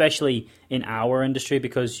especially in our industry,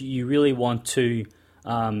 because you really want to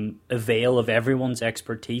avail of everyone's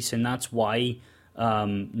expertise, and that's why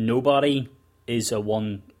nobody is a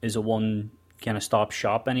one kind of stop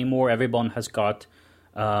shop anymore. Everyone has got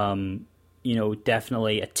definitely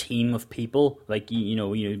a team of people. Like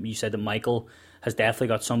you said that Michael has definitely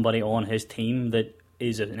got somebody on his team that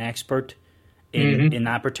is an expert in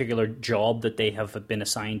that particular job that they have been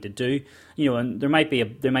assigned to do, and they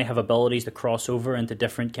might have abilities to cross over into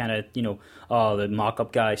different kind of, the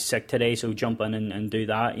mock-up guy's sick today, so jump in and do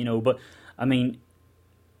that, but I mean,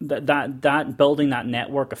 that building that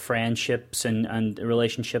network of friendships and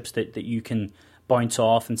relationships that you can bounce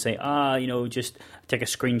off and say, just take a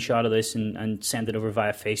screenshot of this and send it over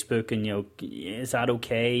via Facebook, and is that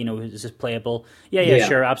okay? Is this playable? Yeah,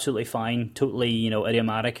 sure, absolutely fine, totally,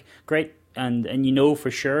 idiomatic, great. And for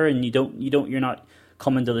sure, and you're not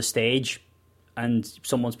coming to the stage and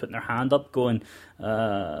someone's putting their hand up going,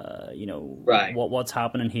 right, what's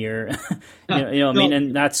happening here? I mean,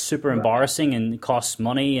 and that's super embarrassing and costs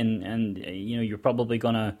money, and you're probably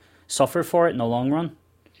gonna suffer for it in the long run.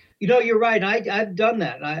 You're right. I've done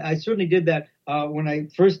that. I certainly did that when I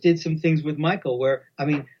first did some things with Michael, where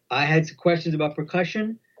I had some questions about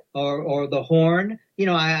percussion or the horn.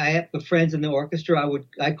 I have the friends in the orchestra.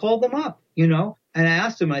 I called them up, and I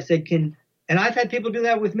asked them. I said, and I've had people do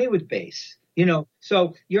that with me with bass.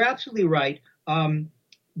 So you're absolutely right.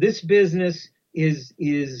 This business is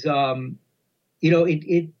it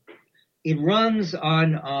runs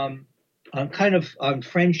on kind of on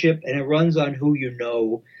friendship, and it runs on who you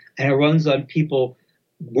know, and it runs on people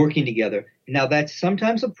working together. Now that's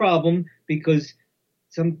sometimes a problem because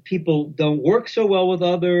some people don't work so well with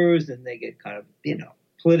others, and they get kind of,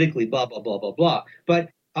 politically blah, blah, blah, blah, blah. But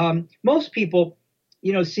most people,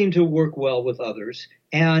 seem to work well with others.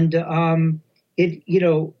 And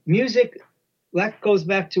music, that goes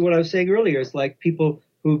back to what I was saying earlier. It's like people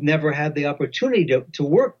who've never had the opportunity to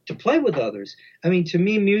play with others. I mean, to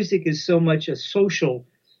me, music is so much a social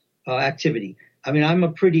activity. I mean, I'm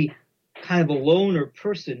a pretty kind of a loner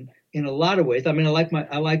person in a lot of ways. I mean, I like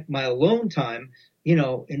my alone time,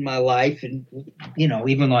 in my life, and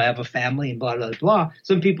even though I have a family and blah blah blah.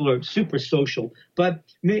 Some people are super social, but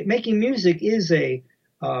making music is a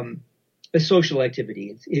social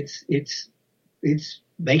activity. It's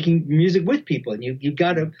making music with people, and you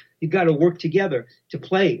gotta work together to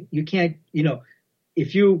play. You can't,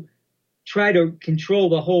 if you try to control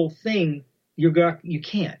the whole thing, you can't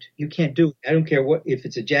do it. I don't care if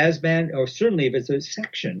it's a jazz band, or certainly if it's a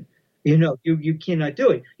section. You cannot do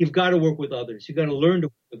it. You've got to work with others. You've got to learn to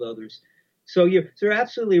work with others. So you're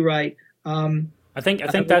absolutely right. I think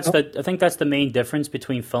that's the main difference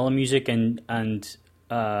between film music and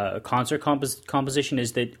concert composition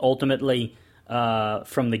is that ultimately,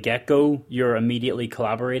 from the get-go, you're immediately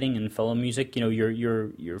collaborating in film music.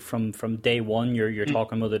 You're from day one. You're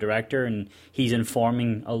talking with the director, and he's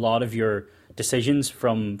informing a lot of your decisions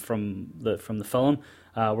from the film.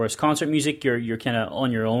 Whereas concert music, you're kind of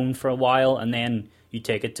on your own for a while, and then you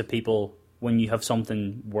take it to people when you have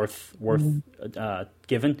something worth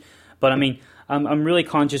giving. But I mean, I'm really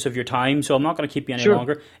conscious of your time, so I'm not going to keep you any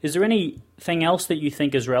longer. Is there anything else that you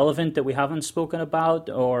think is relevant that we haven't spoken about,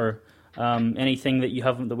 or anything that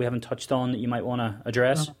we haven't touched on that you might want to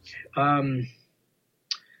address?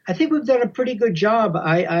 I think we've done a pretty good job.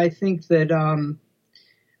 I think that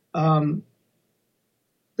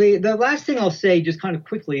the last thing I'll say, just kind of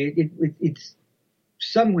quickly, it's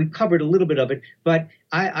some we've covered a little bit of it, but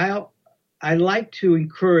I like to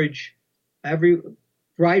encourage every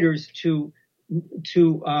writers to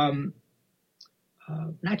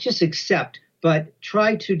not just accept, but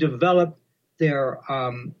try to develop their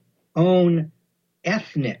own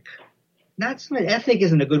ethnic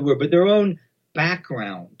isn't a good word, but their own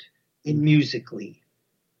background in musically.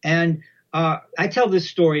 And I tell this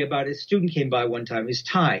story about a student came by one time. He's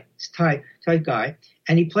Thai guy,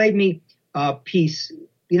 and he played me a piece,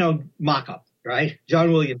 mock-up, right?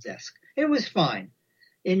 John Williams-esque. It was fine.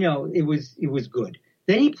 And, it was good.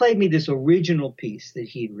 Then he played me this original piece that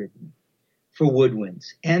he'd written for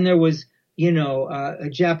woodwinds. And there was, a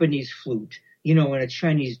Japanese flute, and a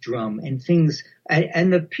Chinese drum and things.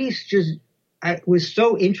 And the piece just was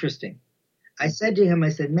so interesting. I said to him, I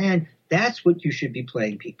said, man, that's what you should be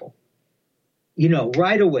playing people,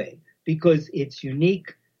 right away, because it's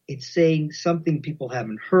unique. It's saying something people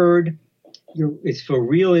haven't heard. It's for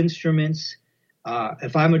real instruments.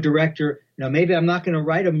 If I'm a director, maybe I'm not going to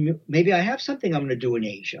write maybe I have something I'm going to do in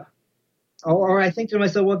Asia. Or I think to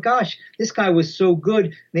myself, well, gosh, this guy was so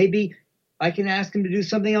good. Maybe I can ask him to do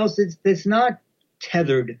something else that's not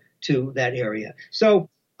tethered to that area. So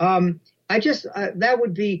that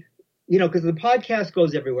would be, because the podcast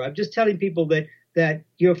goes everywhere. I'm just telling people that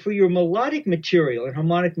for your melodic material and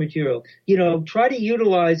harmonic material, try to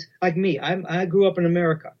utilize, like me. I grew up in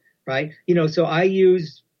America, right? So I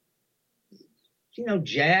use,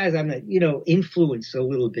 jazz. I'm influenced a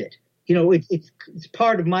little bit. It's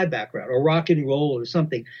part of my background, or rock and roll or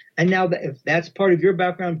something. And now if that's part of your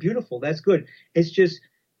background, beautiful. That's good. It's just,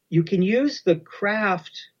 you can use the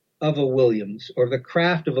craft of a Williams or the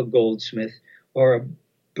craft of a Goldsmith or a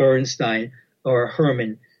Bernstein or a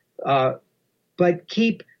Herman, but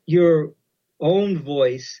keep your own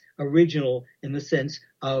voice original in the sense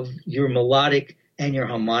of your melodic and your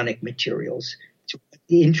harmonic materials to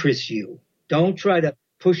interest you. Don't try to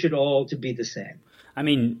push it all to be the same. I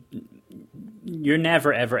mean, you're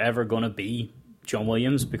never, ever, ever going to be John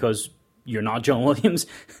Williams because you're not John Williams.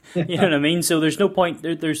 You know what I mean? So there's no point.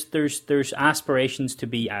 There's aspirations to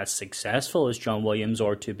be as successful as John Williams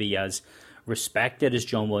or to be as respected as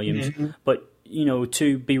John Williams. Mm-hmm. But,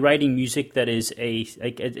 to be writing music that is I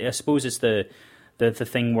suppose it's the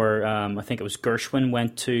thing where I think it was Gershwin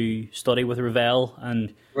went to study with Ravel,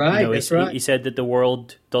 and he said that the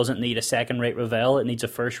world doesn't need a second-rate Ravel; it needs a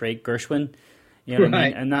first-rate Gershwin. You know what I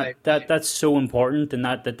mean? And that's so important, and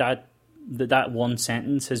that one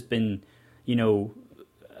sentence has been,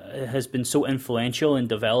 has been so influential in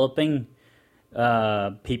developing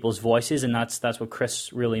people's voices, and that's what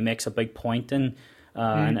Chris really makes a big point in,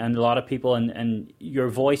 and a lot of people, and your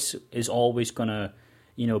voice is always gonna,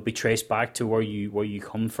 be traced back to where you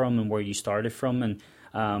come from and where you started from, and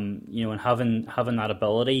and having that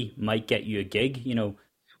ability might get you a gig,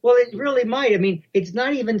 Well, it really might. I mean, it's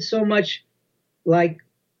not even so much like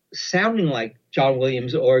sounding like John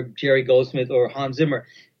Williams or Jerry Goldsmith or Hans Zimmer.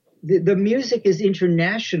 The music is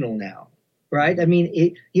international now, right? I mean,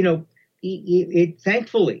 it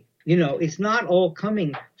thankfully, it's not all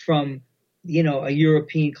coming from, a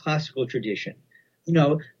European classical tradition.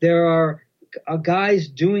 There are guys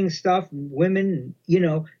doing stuff, women,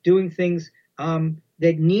 doing things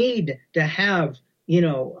that need to have,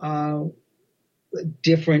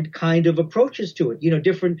 different kind of approaches to it,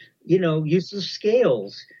 different, use of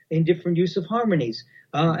scales and different use of harmonies.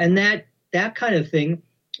 And that kind of thing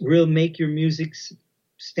will make your music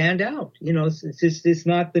stand out. It's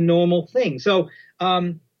not the normal thing. So,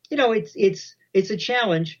 it's a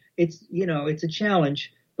challenge. It's a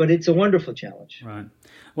challenge, but it's a wonderful challenge. Right.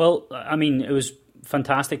 Well, I mean, it was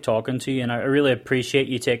fantastic talking to you, and I really appreciate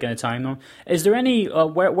you taking the time. Is there any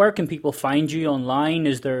where can people find you online?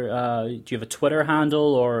 Is there do you have a Twitter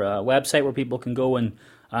handle or a website where people can go and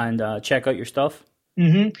check out your stuff?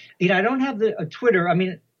 Mm-hmm. I don't have a Twitter. I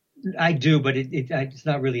mean, I do, but it's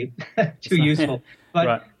not really too useful. But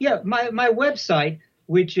right. Yeah, my website,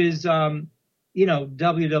 which is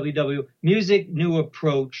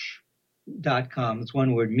www.musicnewapproach.com. It's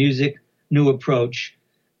one word, Music New Approach.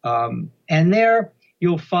 And there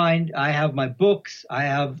you'll find I have my books. I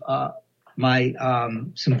have my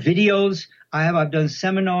some videos. I've done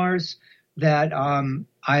seminars that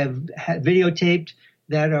I have videotaped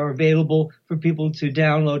that are available for people to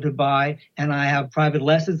download, to buy. And I have private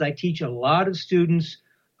lessons. I teach a lot of students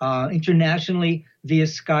internationally via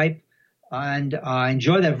Skype, and I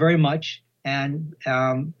enjoy that very much. And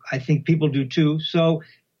I think people do too. So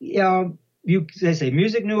they say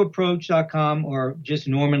musicnewapproach.com or just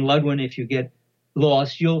Norman Ludwin. If you get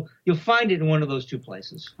lost, you'll find it in one of those two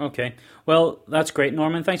places. Okay. Well, that's great,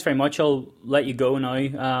 Norman. Thanks very much. I'll let you go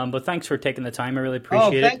now. But thanks for taking the time. I really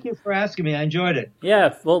appreciate it. Thank you for asking me. I enjoyed it.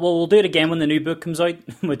 Yeah. Well, we'll do it again when the new book comes out.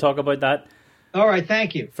 We'll talk about that. All right.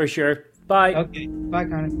 Thank you. For sure. Bye. Okay. Bye,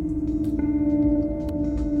 Connor.